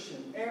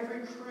Christian,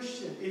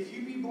 if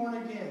you be born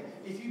again,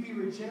 if you be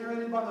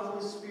regenerated by the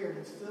Holy Spirit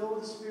and filled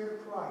with the Spirit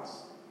of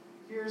Christ,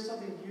 here's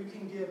something you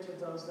can give to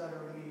those that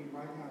are in need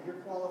right now. You're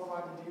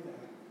qualified to do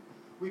that.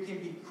 We can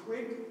be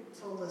quick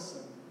to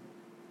listen.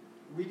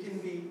 We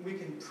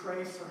can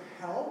pray for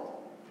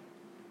help,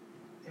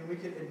 and we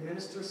can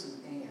administer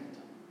some and.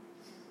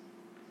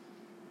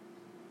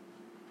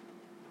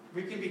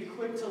 We can be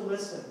quick to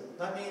listen.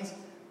 That means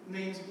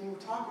when we're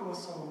talking with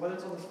someone, whether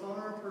it's on the phone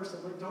or in person,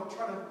 don't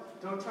try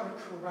to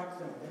correct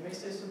them. They may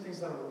say some things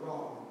that are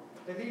wrong.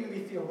 They may even be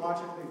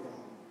theologically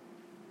wrong.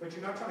 But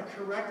you're not trying to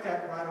correct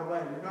that right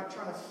away. You're not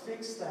trying to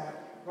fix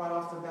that right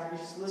off the bat.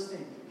 You're just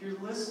listening. You're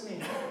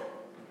listening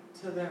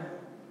to them.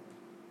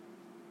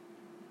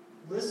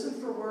 Listen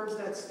for words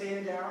that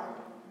stand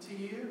out to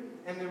you,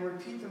 and then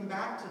repeat them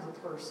back to the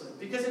person.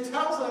 Because it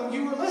tells them,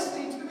 you were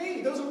listening to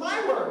me. Those are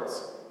my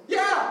words.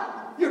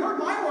 Yeah, you heard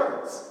my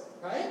words.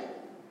 Right?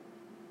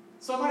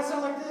 So it might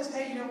sound like this.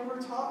 Hey,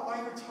 while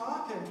you're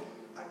talking,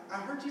 I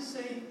heard you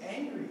say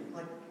angry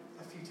like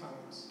a few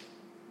times.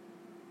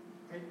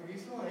 Are you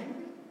feeling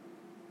angry?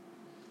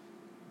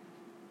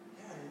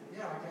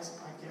 Yeah, I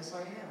guess I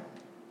am.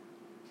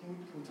 Can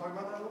we talk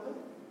about that a little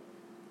bit?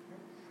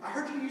 I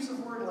heard you use the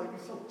word like you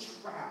feel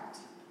trapped.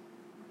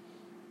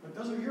 But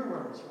those are your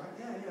words, right?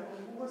 Yeah.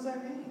 What does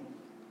that mean?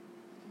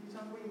 Can you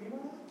tell me what you mean by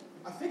that?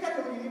 I think I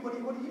know what you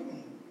mean. What do you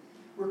mean?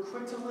 We're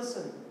quick to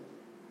listen.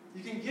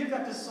 You can give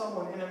that to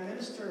someone and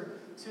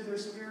administer to their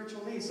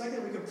spiritual needs.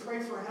 Secondly, we can pray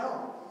for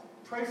help.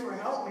 Pray for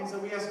help means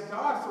that we ask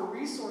God for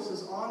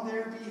resources on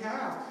their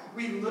behalf.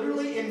 We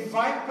literally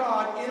invite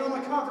God in on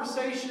the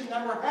conversation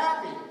that we're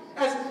having.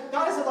 As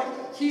God isn't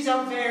like He's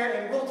out there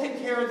and we'll take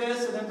care of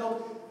this, and then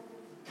they'll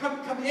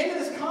come into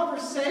this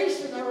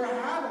conversation that we're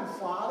having,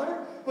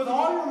 Father, with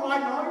all your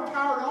might and all your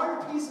power and all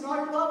your peace and all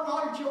your love and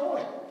all your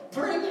joy.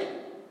 Bring it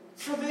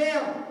for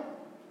them.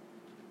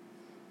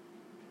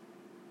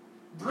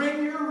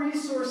 Bring your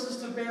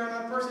resources to bear on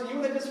that person. You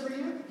know what that does for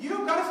you? You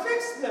don't got to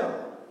fix them.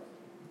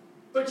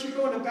 But you're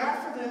going to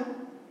bat for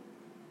them.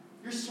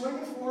 You're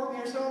swinging for them. You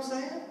understand what I'm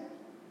saying?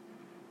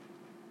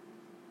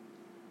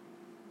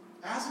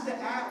 Ask them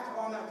to act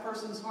on that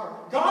person's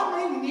heart. God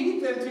may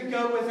need them to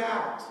go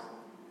without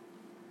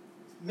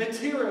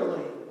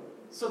materially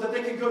so that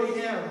they can go to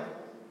Him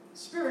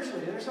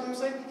spiritually. You understand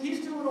what I'm saying?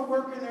 He's doing a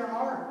work in their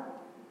heart.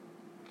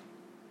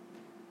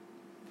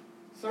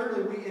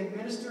 Thirdly, we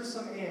administer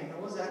some and.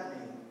 What does that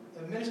mean?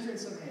 Administering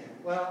some and.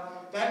 Well,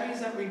 that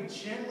means that we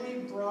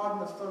gently broaden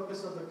the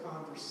focus of the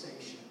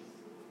conversation.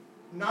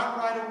 Not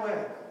right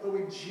away, but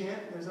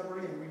there's that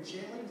word again. We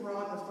gently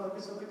broaden the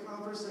focus of the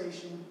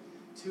conversation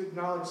to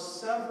acknowledge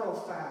several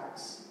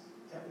facts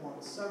at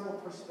once, several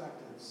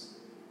perspectives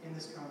in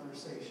this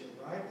conversation,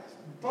 right?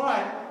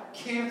 But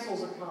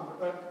cancels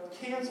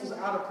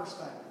out a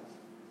perspective.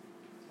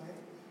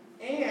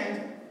 Okay?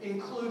 And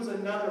includes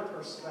another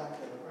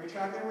perspective. Are you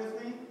tracking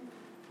with me?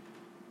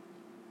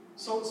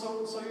 So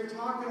you're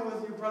talking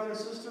with your brother or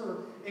sister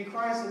in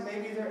Christ, and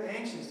maybe they're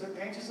anxious.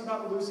 They're anxious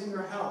about losing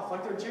their health.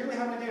 Like they're generally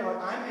having a day like,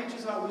 I'm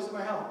anxious about losing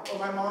my health. Or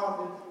my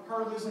mom,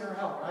 her losing her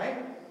health,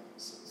 right?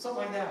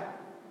 Something like that.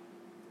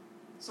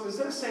 So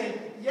instead of saying,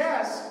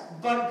 yes,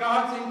 but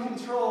God's in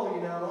control,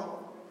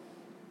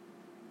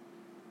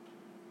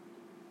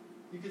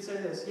 you could say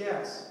this,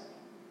 yes.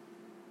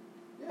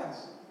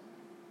 Yes.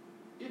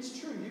 It's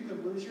true, you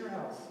could lose your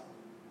health.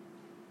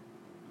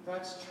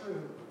 That's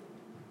true.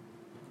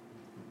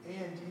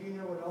 And do you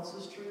know what else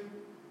is true?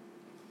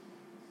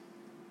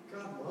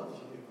 God loves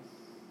you.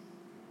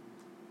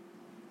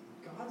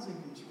 God's in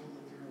control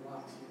of your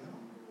life,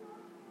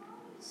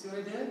 See what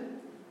I did?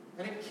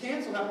 And it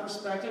canceled that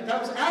perspective.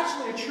 That was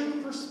actually a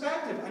true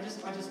perspective. I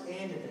just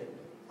anded it.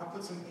 I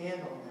put some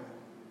and on that.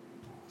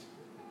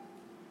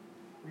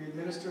 We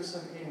administer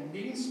some and.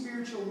 Meeting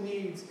spiritual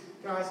needs,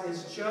 guys,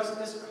 is just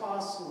as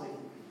costly.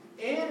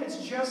 And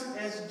it's just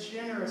as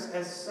generous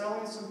as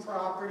selling some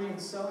property and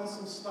selling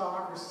some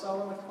stock or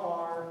selling a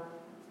car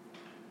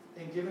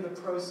and giving the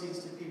proceeds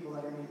to people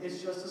that are in need. It's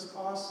just as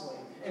costly.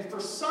 And for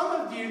some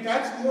of you,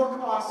 that's more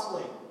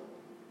costly.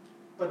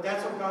 But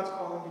that's what God's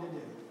calling you to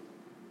do.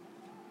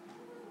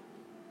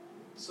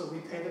 So we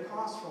pay the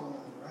cost for one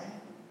another,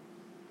 right?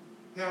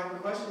 Now, the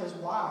question is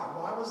why?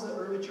 Why was the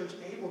early church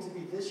able to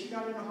be this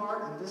united in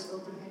heart and this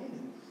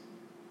open-handed?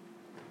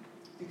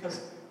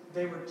 Because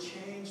They were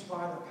changed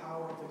by the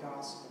power of the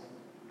gospel.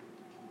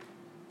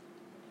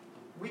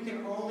 We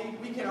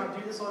cannot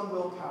do this on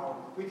willpower.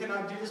 We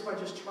cannot do this by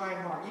just trying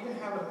hard. Even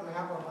having an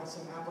app or like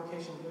some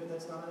application to do it,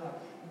 that's not enough.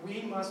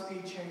 We must be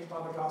changed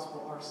by the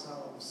gospel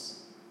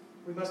ourselves.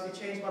 We must be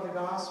changed by the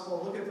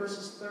gospel. Look at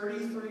verses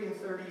 33 and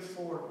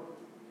 34.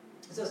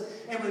 It says,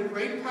 and with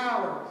great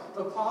power,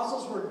 the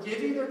apostles were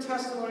giving their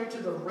testimony to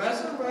the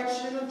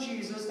resurrection of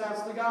Jesus.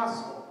 That's the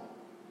gospel.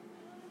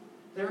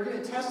 They were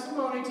giving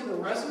testimony to the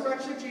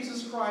resurrection of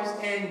Jesus Christ,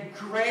 and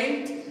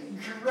great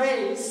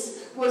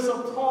grace was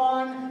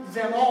upon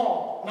them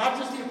all. Not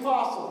just the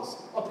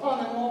apostles,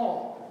 upon them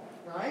all.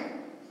 Right?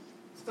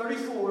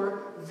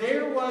 34,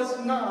 there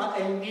was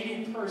not a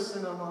needy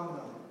person among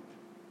them.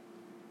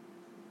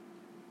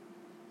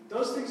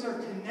 Those things are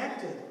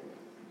connected.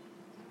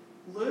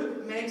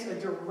 Luke makes a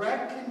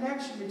direct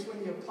connection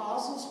between the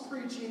apostles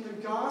preaching the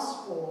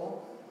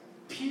gospel,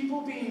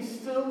 people being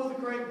filled with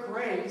great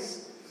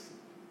grace,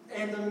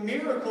 and the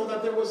miracle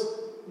that there was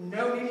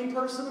no needy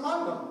person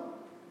among them.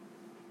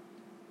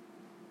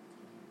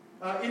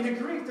 In the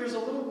Greek, there's a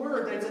little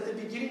word that's at the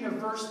beginning of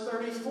verse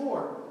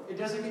 34. It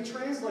doesn't get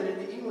translated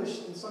in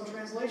English in some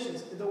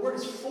translations. The word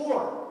is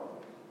for.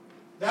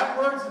 That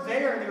word's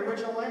there in the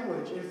original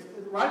language.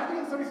 Right at the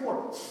beginning of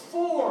 34,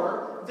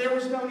 for there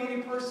was no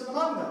needy person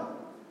among them.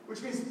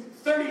 Which means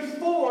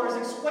 34 is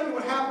explaining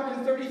what happened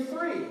in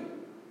 33.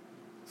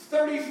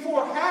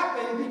 34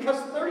 happened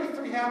because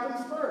 33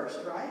 happened first,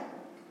 right?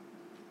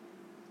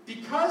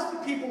 Because the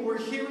people were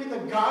hearing the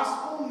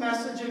gospel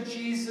message of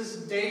Jesus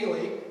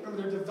daily,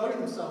 remember they're devoting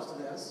themselves to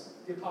this,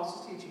 the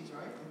apostles' teachings,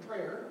 right, and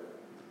prayer.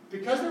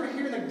 Because they were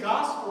hearing the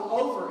gospel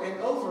over and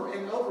over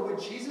and over,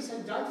 what Jesus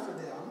had done for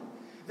them,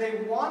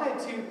 they wanted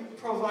to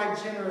provide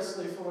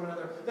generously for one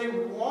another. They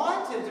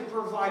wanted to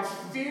provide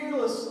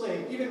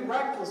fearlessly, even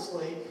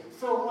recklessly,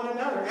 for one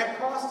another, at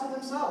cost to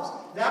themselves.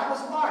 That was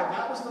why.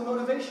 That was the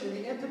motivation,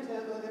 the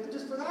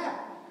impetus for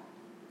that.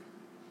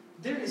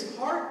 There is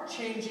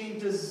heart-changing,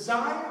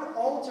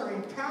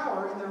 desire-altering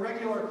power in the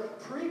regular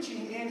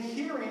preaching and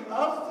hearing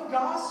of the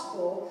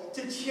gospel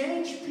to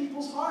change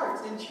people's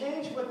hearts and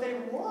change what they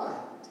want.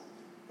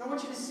 I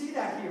want you to see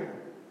that here.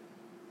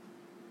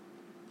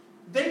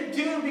 They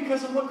do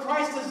because of what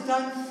Christ has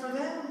done for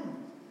them.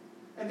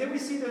 And then we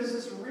see there's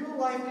this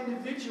real-life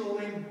individual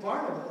named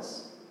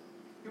Barnabas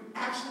who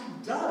actually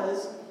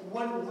does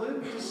what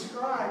Luke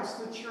describes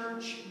the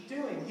church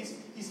doing.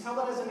 He's held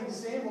out as an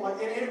example,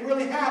 and it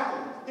really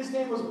happened. His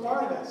name was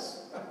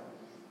Barnabas.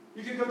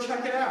 You can go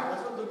check it out.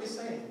 That's what Luke is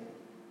saying.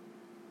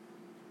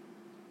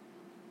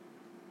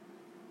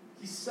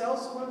 He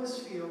sells one of his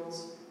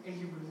fields, and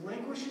he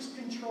relinquishes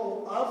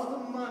control of the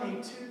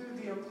money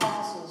to the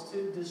apostles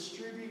to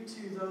distribute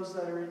to those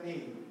that are in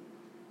need.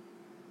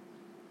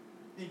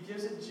 He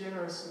gives it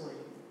generously,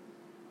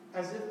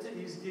 as if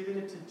he's giving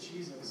it to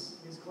Jesus.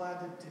 He's glad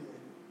to do it.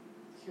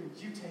 Here,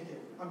 you take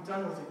it. I'm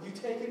done with it. You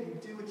take it and you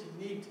do what you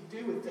need to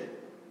do with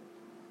it.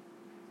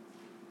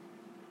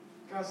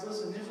 Guys,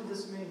 listen, here's what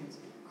this means.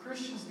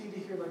 Christians need to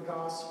hear the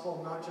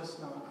gospel, not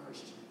just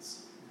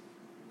non-Christians.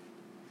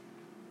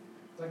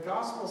 The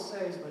gospel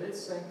saves, but it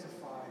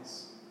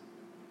sanctifies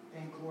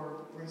and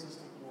brings us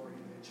to glory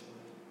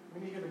eventually. We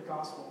need to hear the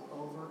gospel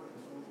over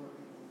and over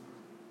and over.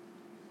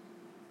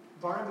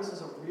 Barnabas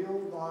is a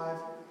real, live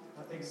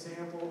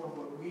example of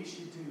what we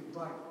should do,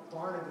 but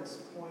Barnabas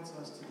points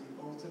us to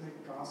the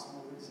ultimate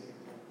gospel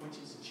example, which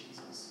is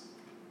Jesus.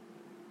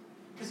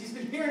 Because he's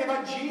been hearing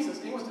about Jesus,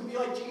 and he wants to be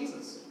like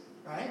Jesus,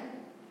 right?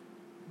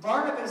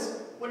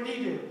 Barnabas, what did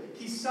he do?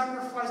 He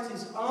sacrificed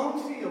his own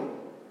field.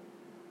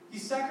 He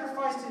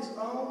sacrificed his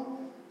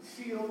own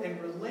field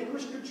and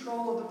relinquished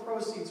control of the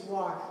proceeds.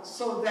 Why?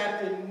 So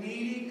that the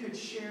needy could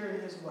share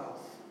in his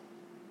wealth.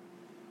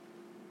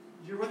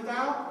 You're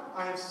without,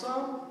 I have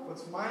some,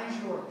 what's mine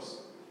is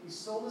yours. He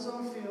sold his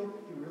own field,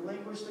 he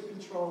relinquished the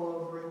control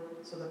over it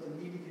so that the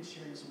needy could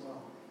share as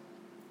well.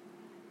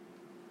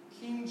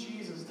 King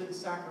Jesus didn't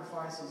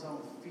sacrifice his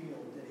own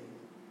field, did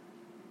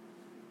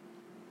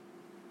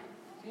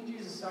he? King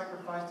Jesus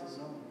sacrificed his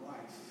own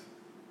life.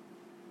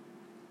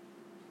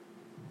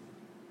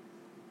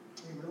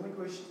 He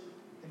relinquished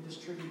and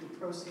distributed the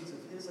proceeds of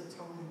his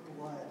atoning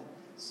blood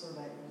so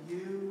that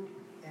you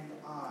and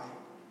I,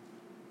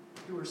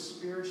 who are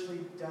spiritually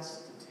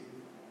destitute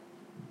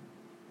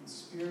and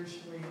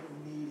spiritually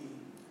needy,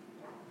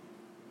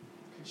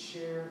 could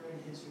share in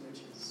his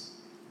riches,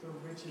 the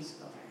riches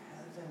of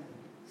heaven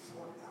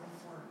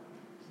forever.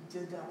 He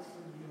did that for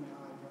you and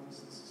I, brothers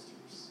and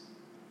sisters.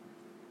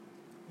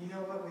 You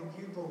know what? When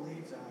you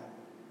believe that,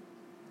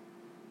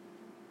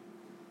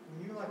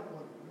 when you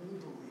really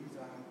believe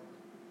that,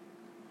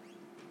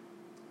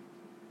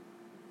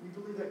 you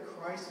believe that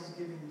Christ has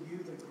given you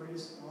the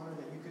greatest honor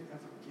that you could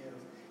ever give.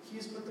 He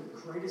has put the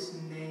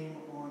greatest name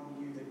on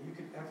you that you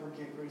could ever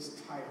get,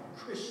 greatest title,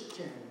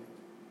 Christian,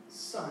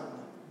 son,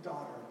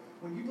 daughter.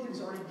 When you believe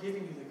he's already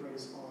given you the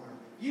greatest honor,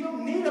 you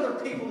don't need other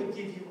people to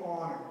give you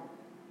honor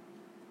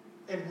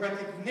and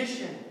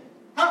recognition.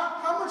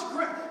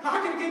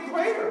 How can it get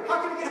greater?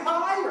 How can it get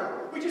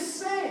higher? We just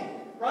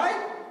sang,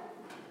 right?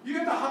 You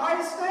have the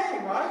highest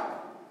thing, right?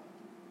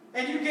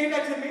 And you gave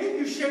that to me?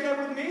 You shared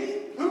that with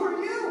me? Who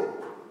are you?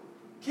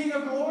 King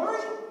of glory?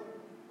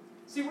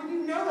 See, when you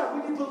know that,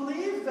 when you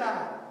believe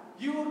that,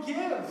 you will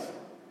give.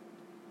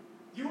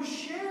 You will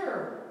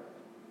share.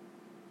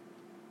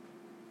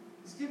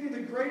 He's giving you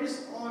the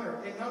greatest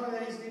honor. And not only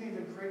that, he's giving you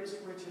the greatest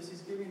riches.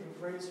 He's giving you the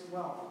greatest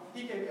wealth.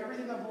 He gave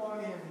everything that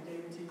belonged to him. He gave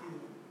it to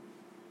you.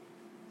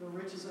 The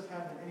riches of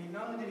heaven. And he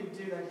not only did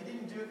he do that, he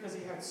didn't do it because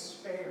he had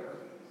spare.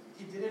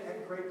 He did it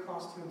at great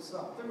cost to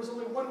himself. There was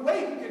only one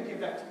way he could give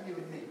that to you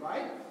and me,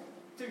 right?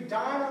 Through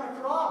dying on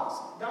the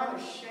cross. Dying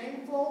a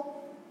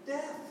shameful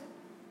death.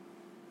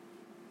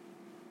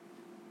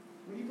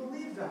 When you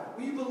believe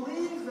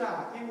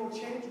that, it will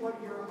change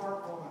what your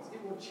heart wants.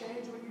 It will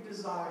change what you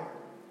desire.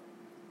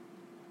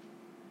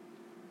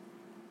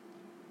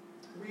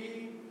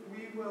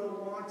 We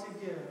will want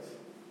to give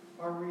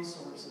our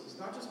resources,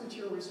 not just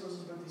material resources,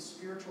 but these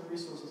spiritual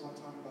resources I'm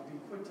talking about. Be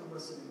quick to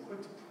listen, be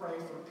quick to pray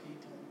for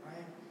people,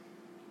 right?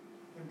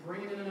 And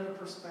bring it in another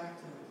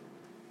perspective.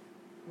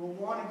 We'll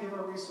want to give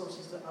our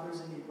resources to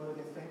others in need, whether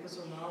they thank us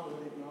or not,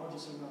 whether they acknowledge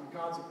us or not.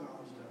 God's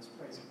acknowledged us.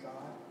 Praise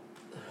God.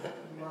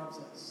 He loves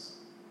us.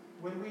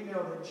 When we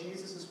know that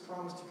Jesus has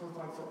promised to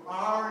provide for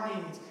our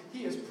needs,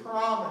 he has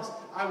promised,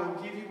 I will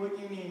give you what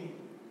you need.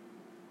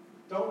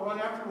 Don't run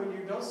after what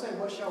you, don't say,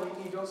 what shall we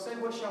eat? Don't say,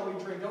 what shall we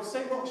drink? Don't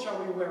say, what shall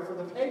we wear? For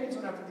the pagans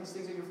run after these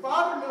things, and your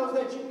Father knows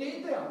that you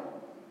need them.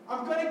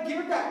 I'm going to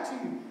give that to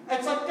you.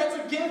 It's like, that's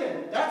a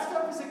given. That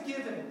stuff is a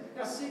given.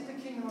 Now seek the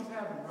kingdom of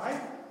heaven, right?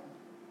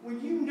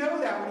 When you know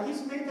that, when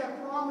he's made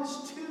that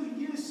promise to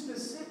you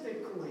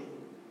specifically,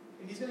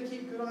 and he's going to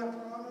keep good on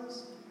that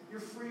promise, you're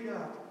freed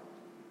up.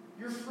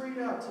 You're freed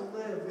up to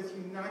live with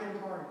united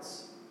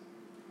hearts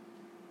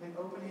and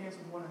open hands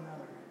with one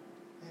another.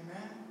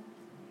 Amen?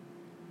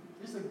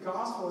 Here's the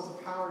gospel as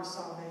the power of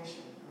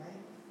salvation, right?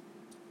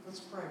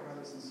 Let's pray,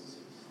 brothers and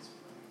sisters. Let's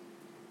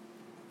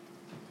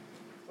pray.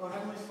 Oh,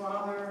 Heavenly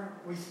Father,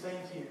 we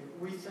thank you.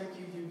 We thank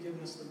you you've given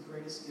us the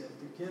greatest gift,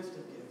 the gift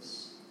of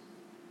gifts.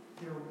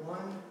 Your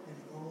one and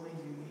only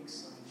unique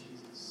Son,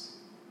 Jesus.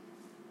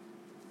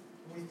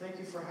 And we thank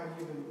you for how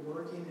you've been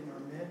working in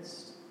our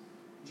midst.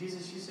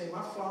 Jesus, you say,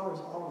 my Father is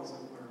always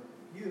at work.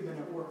 You have been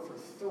at work for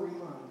 3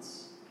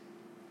 months.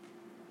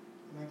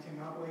 And I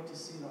cannot wait to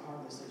see the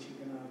harvest that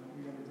you're going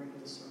to bring to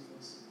the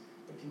surface.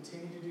 But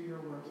continue to do your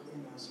work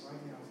in us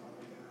right now,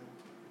 Father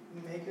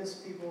God. Make us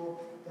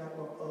people that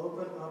will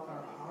open up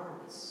our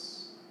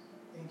hearts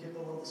and get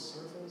below the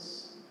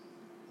surface,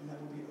 and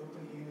that will be open